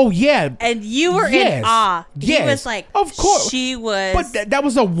Aguilera. Oh, yeah. And you were Yes. in awe. He Yes. was like, Of course. She was. But that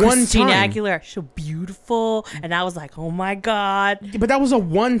was a one Christina time. Aguilera, so beautiful. And I was like, oh my God. But that was a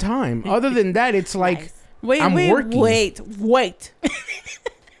one time. Other than that, it's like Nice. I'm working. Wait.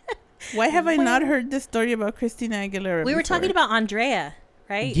 Why have I not heard this story about Christina Aguilera? We were before? talking about Andrea,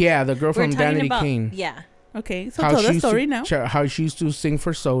 right? Yeah, the girl We were from talking Danity about- Kane. Yeah. Okay, so tell the she used story to, now. How she used to sing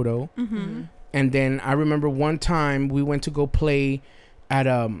for Soto. Mm-hmm. And then I remember one time we went to go play at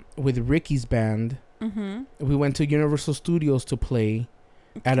with Ricky's band. Mm-hmm. We went to Universal Studios to play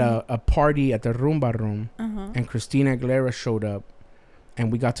at a party at the Rumba Room, and Christina Aguilera showed up,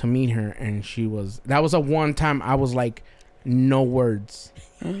 and we got to meet her, and that was a one time I was like, no words.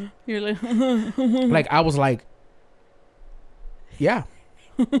 You're like, Like I was like, yeah.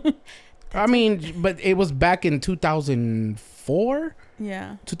 I mean, but it was back in 2004,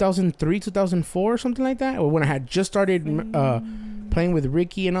 yeah. 2003, 2004, something like that, or when I had just started playing with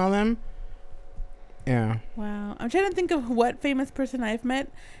Ricky and all them. Yeah. Wow. I'm trying to think of what famous person I've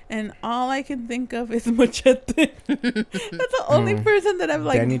met, and all I can think of is Machete. That's the only person that I've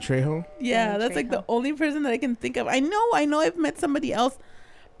like. Danny Trejo. Yeah, Danny that's like the Trejo. only person that I can think of. I know I've met somebody else,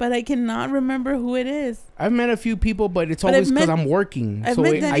 but I cannot remember who it is. I've met a few people, but it's But always I've because met- I'm working, I've so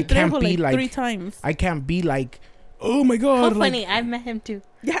met Danny I can't Trejo be like 3 like times. I can't be like, oh my god. How like, funny. I've met him too.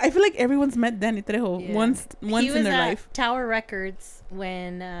 Yeah, I feel like everyone's met Danny Trejo Yeah. once He in was their at life. Tower Records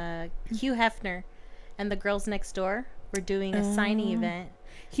when Hugh Hefner and the Girls Next Door were doing a signing event.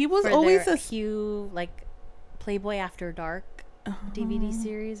 He was for always their a Hugh, like, Playboy After Dark DVD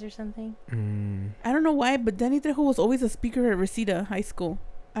series or something. I don't know why, but Danny Trejo was always a speaker at Reseda High School.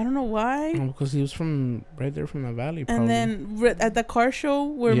 I don't know why. because he was from right there from the valley. Probably. And then at the car show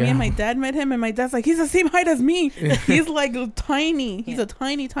where me Yeah. and my dad met him, and my dad's like, he's the same height as me. He's like tiny. He's Yeah.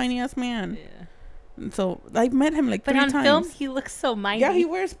 a tiny ass man. Yeah. And so I met him like But 3 on times. film, he looks so mighty. Yeah, he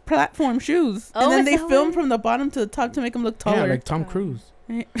wears platform shoes. Oh, and then is they that film what- from the bottom to the top to make him look yeah, taller. like Tom Cruise.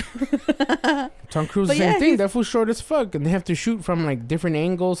 Right. Tom Cruise, But the same yeah, thing. he's- That fool's short as fuck, and they have to shoot from like different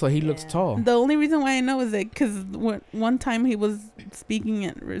angles so he looks Yeah. tall. The only reason why I know is that because one time he was speaking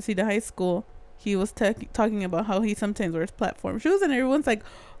at Reseda High School, he was talking about how he sometimes wears platform shoes, and everyone's like,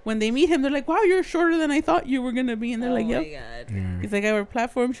 when they meet him, they're like, "Wow, you're shorter than I thought you were gonna be," and they're like, "Yep." God. Yeah. He's like, "I wear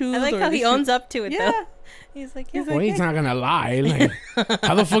platform shoes." I like or how this he shoe-" owns up to it, Yeah. though. He's like, yeah. He's Well, like, he's not gonna lie. Like,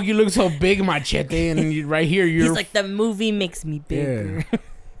 how the fuck you look so big, Machete, and you, right here you're He's like, the movie makes me bigger.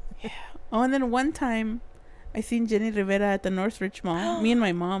 Oh, and then one time, I seen Jenny Rivera at the Northridge Mall. Me and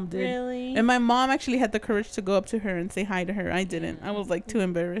my mom did. Really? And my mom actually had the courage to go up to her and say hi to her. I didn't. I was like too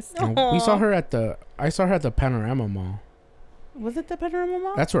embarrassed. We saw her at the. I saw her at the Panorama Mall. Was it the Panorama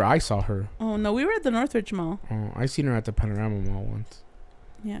Mall? That's where I saw her. Oh no, we were at the Northridge Mall. Oh, I seen her at the Panorama Mall once,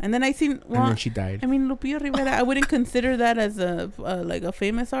 Yeah, and then I seen. and Well, then she died. I mean, Lupillo Rivera. I wouldn't consider that as a like a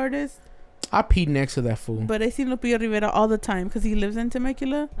famous artist, I peed next to that fool. but I seen Lupillo Rivera all the time because he lives in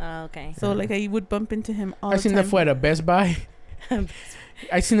Temecula. Oh, okay. So like I would bump into him all I the seen time. that fool at a Best Buy.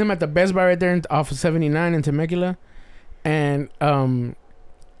 I seen him at the Best Buy right there off of 79 in Temecula, and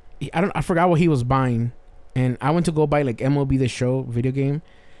I forgot what he was buying, and I went to go buy like MLB The Show video game,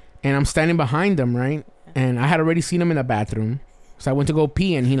 and I'm standing behind him, right, and I had already seen him in the bathroom, so I went to go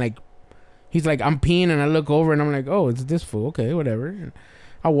pee, and he's like, I'm peeing, and I look over, and I'm like, oh, it's this fool, okay, whatever. And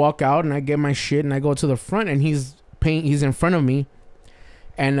I walk out, and I get my shit, and I go to the front, and he's in front of me,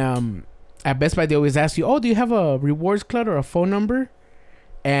 and at Best Buy they always ask you, oh, do you have a rewards card or a phone number?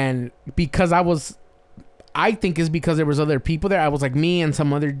 And because I think it's because there was other people there. I was like me and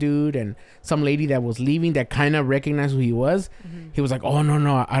some other dude and some lady that was leaving that kind of recognized who he was. He was like, oh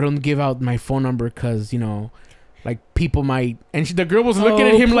no, I don't give out my phone number because, you know, like people might. And the girl was looking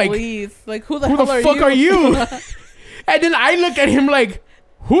at him please. Like who the like, who hell the fuck are you? you? And then I look at him like,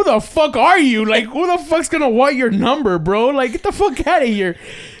 who the fuck are you? Like, who the fuck's gonna want your number, bro? Like, get the fuck out of here.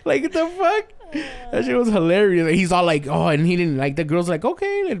 Like, get the fuck. That shit was hilarious. And he's all like, oh, and he didn't like. The girl's like,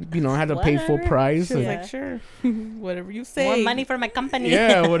 okay, and, you know, I had to pay full Whatever. price. She was and- like, sure, whatever you say. More money for my company.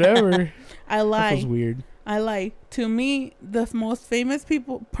 yeah, whatever. I That lie. was weird. I lie. To me, the most famous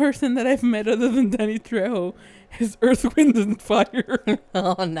person that I've met other than Danny Trejo is Earth, Wind, and Fire.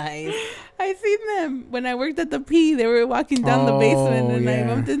 Oh, nice. I seen them when I worked at the P. They were walking down the basement, and I yeah.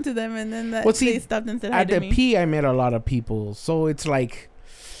 bumped into them, and then Well, see, they stopped and said hi At to the me. P, I met a lot of people, so it's like,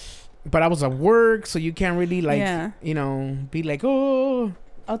 but I was at work, so you can't really like, Yeah. you know, be like, oh,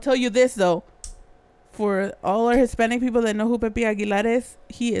 I'll tell you this though, for all our Hispanic people that know who Pepe Aguilar is,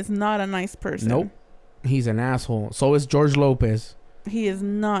 he is not a nice person. nope, he's an asshole. So is George Lopez. He is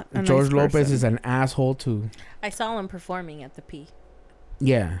not a George nice Lopez person. is an asshole too. I saw him performing at the P.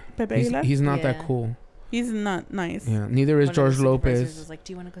 Yeah, Pepe he's, Aguilar? he's not that Yeah. cool. He's not nice. Yeah, neither is One of George the supervisors Lopez. was like,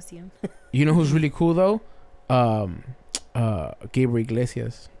 do you want to go see him? You know who's really cool though? Gabriel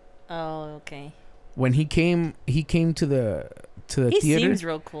Iglesias. Oh, okay. When he came to the He theater. seems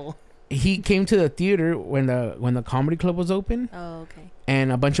real cool. he came to the theater when the comedy club was open, Oh, okay.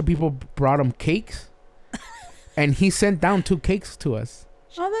 and a bunch of people brought him cakes, and he sent down 2 cakes to us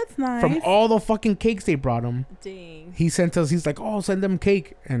Oh, that's nice. from all the fucking cakes they brought him. Dang. He sent us. He's like, "Oh, send them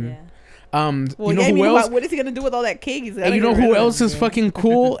cake." And Yeah. Well, you know yeah, I who mean, else? what is he gonna do with all that cake? He's And gotta you know get rid who of it. else is fucking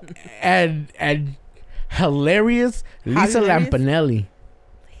cool and hilarious? Lisa Hilarious? Lampanelli.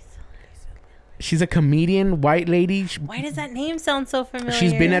 She's a comedian, white lady. Why does that name sound so familiar?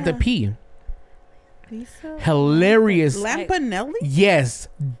 She's been at the P. Lisa Hilarious. Lampanelli. Yes,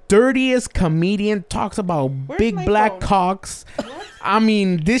 dirtiest comedian, talks about Where's big my black phone? cocks. I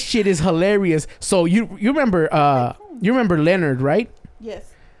mean, this shit is hilarious. So you remember Leonard, right?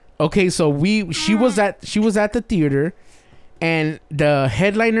 Yes. Okay, so she was at the theater, and the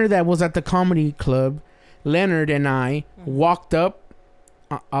headliner that was at the comedy club, Leonard and I walked up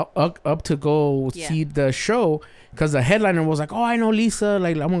to go Yeah. see the show, because the headliner was like, "Oh, I know Lisa.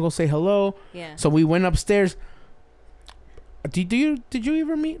 Like, I'm gonna go say hello." Yeah. So we went upstairs. Did you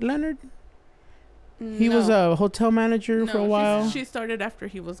ever meet Leonard? He was a hotel manager for a while. She started after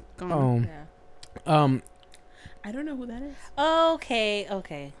he was gone. Oh, Yeah. I don't know who that is.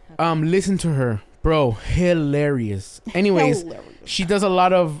 Okay. listen to her, bro. Hilarious. Anyways, she does a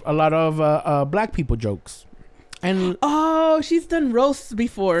lot of black people jokes, and Oh, she's done roasts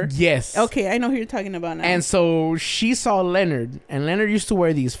before. yes, Okay, I know who you're talking about now. And so she saw Leonard, and Leonard used to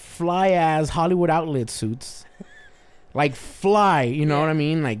wear these fly ass Hollywood outlet suits, like fly, you know what I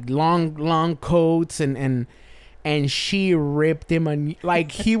mean, like long coats, and she ripped him, and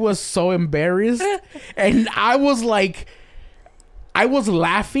like he was so embarrassed, and I was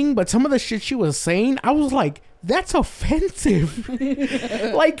laughing, but some of the shit she was saying, I was like, that's offensive.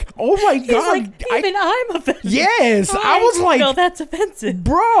 Like, oh my He's god, like, even I'm offended. yes, I was like, no, that's offensive.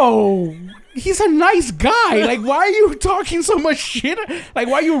 bro, he's a nice guy. Like, why are you talking so much shit? Like,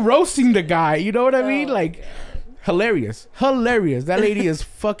 why are you roasting the guy? You know what I mean? Like, hilarious. That lady is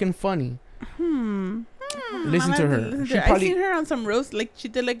fucking funny. Listen to her. She I've probably, seen her on some roast. Like she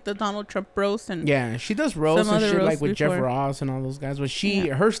did like the Donald Trump roast, and yeah, she does roast Some and other shit, like roast with Jeff before. Ross and all those guys. But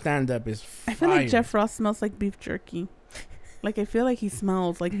Yeah. her stand up is fire. I feel like Jeff Ross smells like beef jerky. Like I feel like he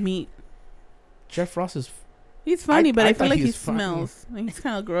smells like meat. Jeff Ross is He's funny, but I I feel thought like he he was funny. smells. Like, he's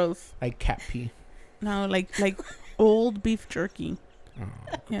kind of gross. like cat pee. No, like old beef jerky. Oh,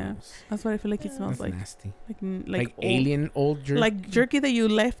 Yeah. gross. That's what I feel like he smells That's like. nasty. Like old, alien old jerky. like jerky that you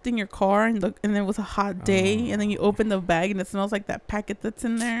left in your car and there was a hot day, and then you open the bag and it smells like that packet that's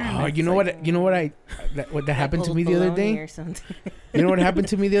in there. and Oh, it's you know like- what? You know what that happened to Old me the other bologna day. or something. You know what happened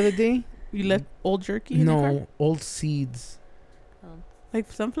to me the other day? You left old jerky in the car? No, old seeds. Like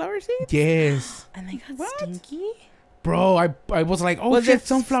sunflower seeds? Yes, And they got What? stinky. bro. I was like, oh Was shit, it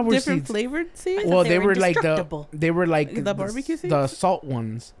sunflower different seeds. flavored seeds? Well, they they were were like indestructible. The barbecue the seeds? salt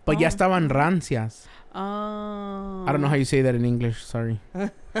ones, but ya Oh. estaban rancias. Oh. I don't know how you say that in English. Sorry,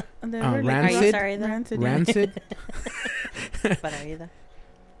 And they Uh, were, like, rancid? Are you sorry then? Rancid. yeah. rancid. But are you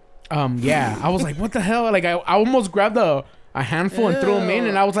though? Yeah, I was like, what the hell? Like, I almost grabbed a handful and threw them in,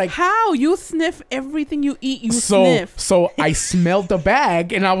 and I was like, How? You sniff everything you eat. You so sniff. so I smelled the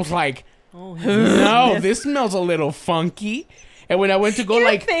bag, and I was like, Oh, no, this smells a little funky. And when I went to go your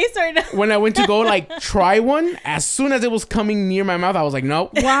like face right now. when I went to go like try one, as soon as it was coming near my mouth, I was like,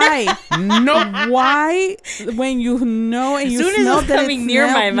 nope, Why? nope. Why? When you know and As you soon as smell it's that coming it near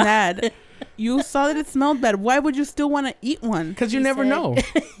my smelled mouth. bad, you saw that it smelled bad. Why would you still want to eat one? Because you He never said- know.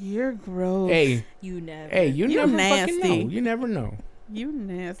 You're gross. Hey, You never. hey, you You're never fucking nasty. know. You never know. You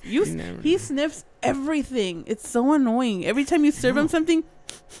nasty. You never He know. sniffs everything. It's so annoying. Every time you serve him something,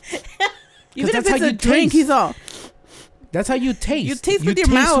 even if that's how it's a you drink, taste. he's all That's how you taste. You taste with your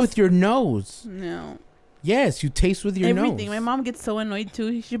mouth. with your nose. no. Yes, you taste with your Everything. nose. My mom gets so annoyed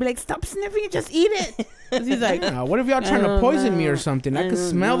too. She'd be like, "Stop sniffing and just eat it." 'Cause he's like, Yeah, what if y'all trying to don't poison me know. or something? I I could don't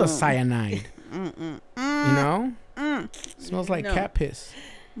smell the know. cyanide. You know? Smells like No. cat piss.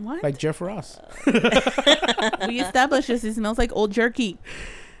 "What?" Like Jeff Ross. We established this. It smells like old jerky,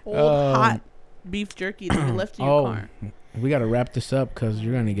 old hot beef jerky that you left in your car. We got to wrap this up because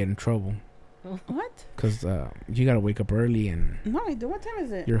you're going to get in trouble. What? Because you got to wake up early and No, I do. What time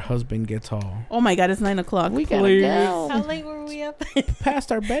is it? your husband gets all Oh my God! It's 9:00. We gotta Please. go. How late were we up?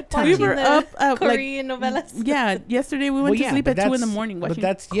 past our bedtime. We Watching were the up like Korean novellas. yeah. Yesterday we went Well, to yeah, sleep but at 2 in the that's- morning but watching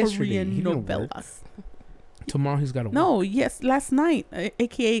that's yesterday. Korean He didn't work. novellas. Tomorrow he's got to work. No, yes, last night,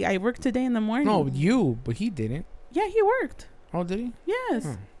 aka I worked today in the morning. No, you, but he didn't. Yeah, he worked. Oh, did he? Yes,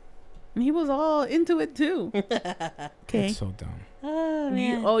 Oh. and he was all into it too. Okay. That's so dumb. Oh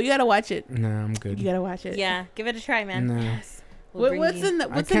man. You gotta watch it. Nah, I'm good. You gotta watch it. Yeah, give it a try, man. Nah. We'll bring What's you-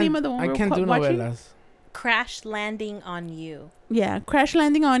 the name of the one I we're can't do watching? novelas. Crash Landing on You. Yeah, Crash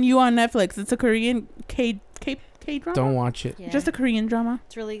Landing on You on Netflix. It's a Korean K drama. Don't watch it. Yeah. Just a Korean drama.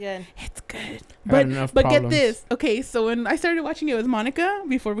 It's really good. It's good. I had enough But get problems. this. Okay, so when I started watching it with Monica,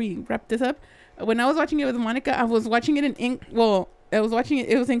 before we wrap this up, when I was watching it with Monica, I was watching it I was watching it.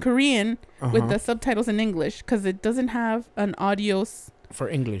 It was in Korean with the subtitles in English because it doesn't have an audio for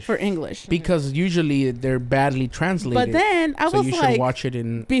English. Because usually they're badly translated. But then I so was you like, should watch it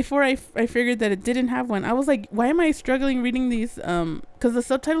in. before I figured that it didn't have one, I was like, why am I struggling reading these? Because the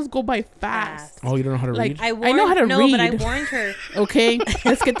subtitles go by fast. Oh, you don't know how to read? I know how to read. But I warned her. Okay,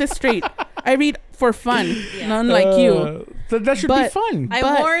 let's get this straight. I read for fun, none like you. That should be fun.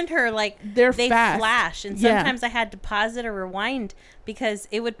 I warned her, like, they fast. Flash, and sometimes I had to pause it or rewind because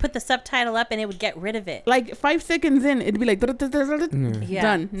it would put the subtitle up and it would get rid of it. Like 5 seconds in, it'd be like yeah.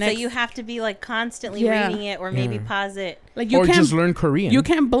 done. Next. So you have to be like constantly reading it, or maybe pause it. Like you or can't just learn Korean. You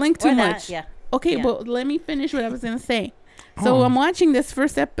can't blink too much. Yeah. Okay, but let me finish what I was gonna say. So I'm watching this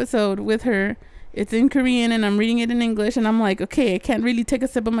first episode with her. It's in Korean and I'm reading it in English, and I'm like, okay, I can't really take a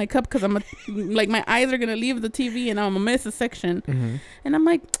sip of my cup because I'm like, my eyes are gonna leave the TV and I'm gonna miss a section. And I'm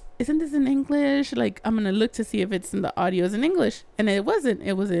like, isn't this in English? Like, I'm gonna look to see if it's in the audios in English, and it wasn't.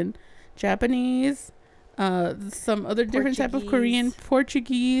 It was in Japanese, some other different type of Korean,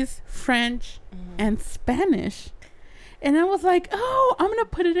 Portuguese, French, and Spanish. And I was like, oh, I'm gonna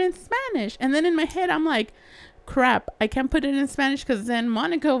put it in Spanish. And then in my head, I'm like, crap, I can't put it in Spanish because then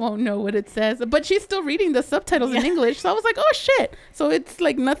Monica won't know what it says. But she's still reading the subtitles in English. So I was like, oh shit. So it's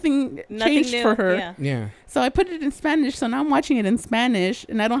like nothing changed new. for her. Yeah. So I put it in Spanish. So now I'm watching it in Spanish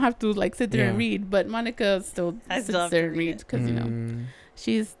and I don't have to like sit there and read. But Monica still sits there and reads because, you know,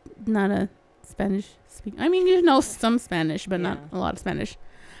 she's not a Spanish speaker. I mean, you know some Spanish, but not a lot of Spanish.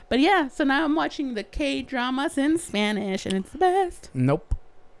 But yeah, so now I'm watching the K-dramas in Spanish and it's the best. Nope.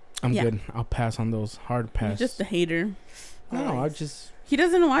 I'm good. I'll pass on those. Hard pass. You're just a hater. No, I just... He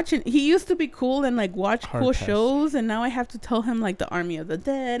doesn't watch it. He used to be cool and like watch Hard cool pass. shows, and now I have to tell him like the Army of the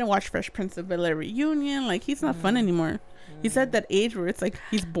Dead and watch Fresh Prince of Bel-Air reunion. Like he's not fun anymore. He's at that age where it's like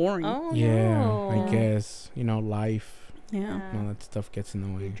he's boring. Oh, Yeah, no. I guess. You know, life. Yeah. All that stuff gets in the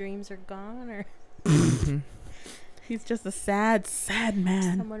Your way. dreams are gone, or He's just a sad, sad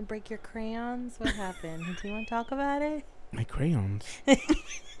man. someone break your crayons. What happened? Do you want to talk about it? My crayons.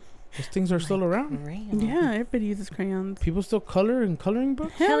 Those things are still around. Crayons. Yeah, everybody uses crayons. People still color in coloring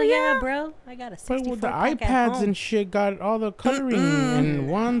books? Hell yeah, bro! I got a But 64 with the pack at iPads home. and shit got all the coloring and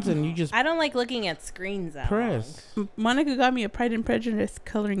ones, and you just I don't like looking at screens that press. Monica got me a Pride and Prejudice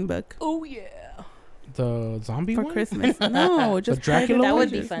coloring book Oh yeah. The zombie for one? Christmas. No, just Pride Dracula and That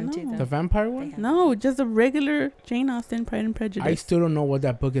would be Prejudice. fun too, No. though. The vampire one? No, just a regular Jane Austen Pride and Prejudice. I still don't know what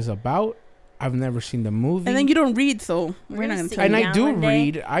that book is about. I've never seen the movie. and then you don't read, so We're we're not gonna gonna sit tell and you. I down do one day.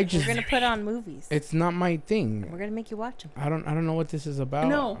 read. I just We're gonna put on movies. it's not my thing. We're gonna make you watch them. I don't know what this is about.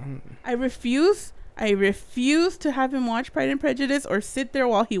 No. I refuse to have him watch Pride and Prejudice or sit there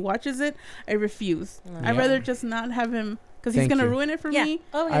while he watches it. I refuse. I'd rather just not have him because he's Thank gonna you. ruin it for Yeah. me.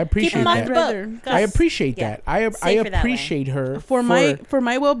 Oh, I appreciate Keep 'em off that. the Rather- book. I appreciate Yeah. that. I Safer that way. appreciate her For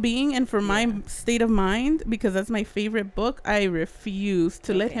my well-being and for my state of mind, because that's my favorite book. I refuse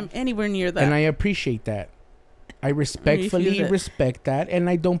to let him anywhere near that. and I appreciate that. I respectfully refuse it. respect that, and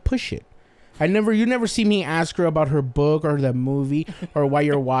I don't push it. You never see me ask her about her book or the movie or why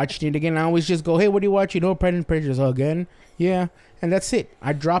you're watching it again. I always just go, hey, what are you watching? Oh, Pride and Prejudice again. Yeah, and that's it.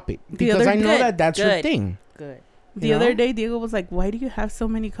 I drop it because other- I know Good, that that's her good. thing. Good. The You other know? day, Diego was like, "Why do you have so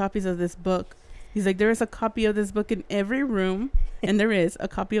many copies of this book?" He's like, "There is a copy of this book in every room, and there is a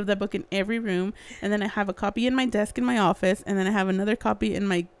copy of that book in every room, and then I have a copy in my desk in my office, and then I have another copy in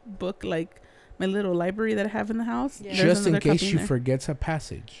my book, like my little library that I have in the house. Yeah. There's Just in another case copy she there. forgets a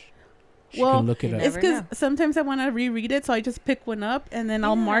passage, she Well, can look it you up. It's Never because know. sometimes I want to reread it, so I just pick one up and then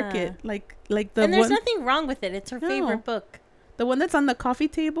I'll mark Yeah. it, like the And there's one. nothing wrong with it. It's her No. favorite book. The one that's on the coffee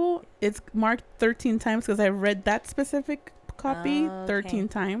table, it's marked 13 times because I read that specific copy Oh, okay. 13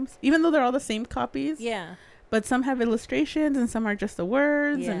 times. Even though they're all the same copies. Yeah. But some have illustrations and some are just the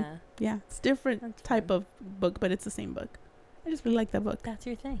words. Yeah. And yeah, it's different That's type fun. of book, but it's the same book. I just really like that book. That's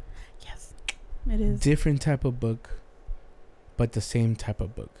your thing. Yes, it is. Different type of book, but the same type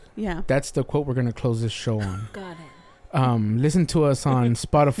of book. Yeah. That's the quote we're gonna close this show on. Got it. Listen to us on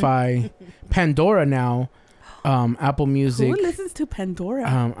Spotify, Pandora now, Apple Music. Who listens to Pandora?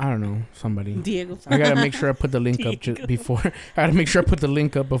 I don't know, somebody. Diego. I gotta make sure I put the link up before. I gotta make sure I put the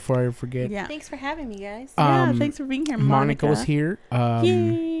link up before I forget. Yeah. Thanks for having me, guys. Yeah, thanks for being here, Monica. was here.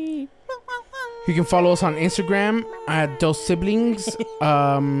 Yay. You can follow us on Instagram at Those Siblings.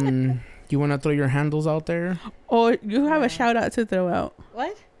 You want to throw your handles out there? Or you have a shout out to throw out.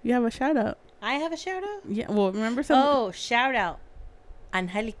 What? You have a shout out. I have a shout out? Yeah. Well, remember some. Oh, shout out.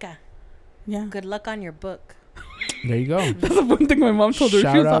 Angelica. Yeah. Good luck on your book. There you go. That's the one thing my mom told her.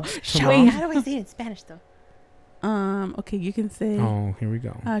 Shout She was out like, to shout Mom. Wait, how do I say it in Spanish though? Okay, you can say. Oh, here we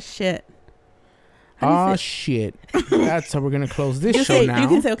go. Shit. How do you Oh say- shit. That's how we're gonna close this you show say, now. You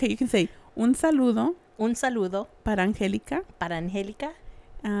can say. Okay, you can say un saludo Un saludo para Angélica. para Angélica.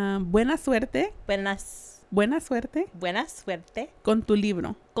 Buena suerte. Buena suerte Buena suerte con tu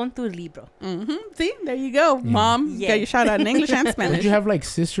libro. con tu libro. See, there you go, Mom. Yeah. Got your shout out in English and Don't Spanish. you have like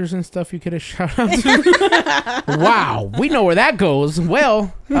sisters and stuff you could have shout out to? Wow, we know where that goes.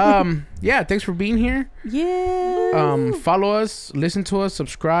 Well, yeah, thanks for being here. Yeah. Follow us, listen to us,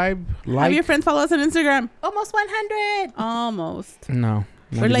 subscribe, like. Have your friends follow us on Instagram. Almost 100. Almost. No, not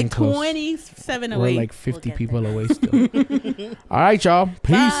We're even like close. 27 We're away. like 50 We'll get people away still. All right, y'all.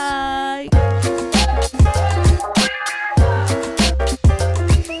 Peace. Bye.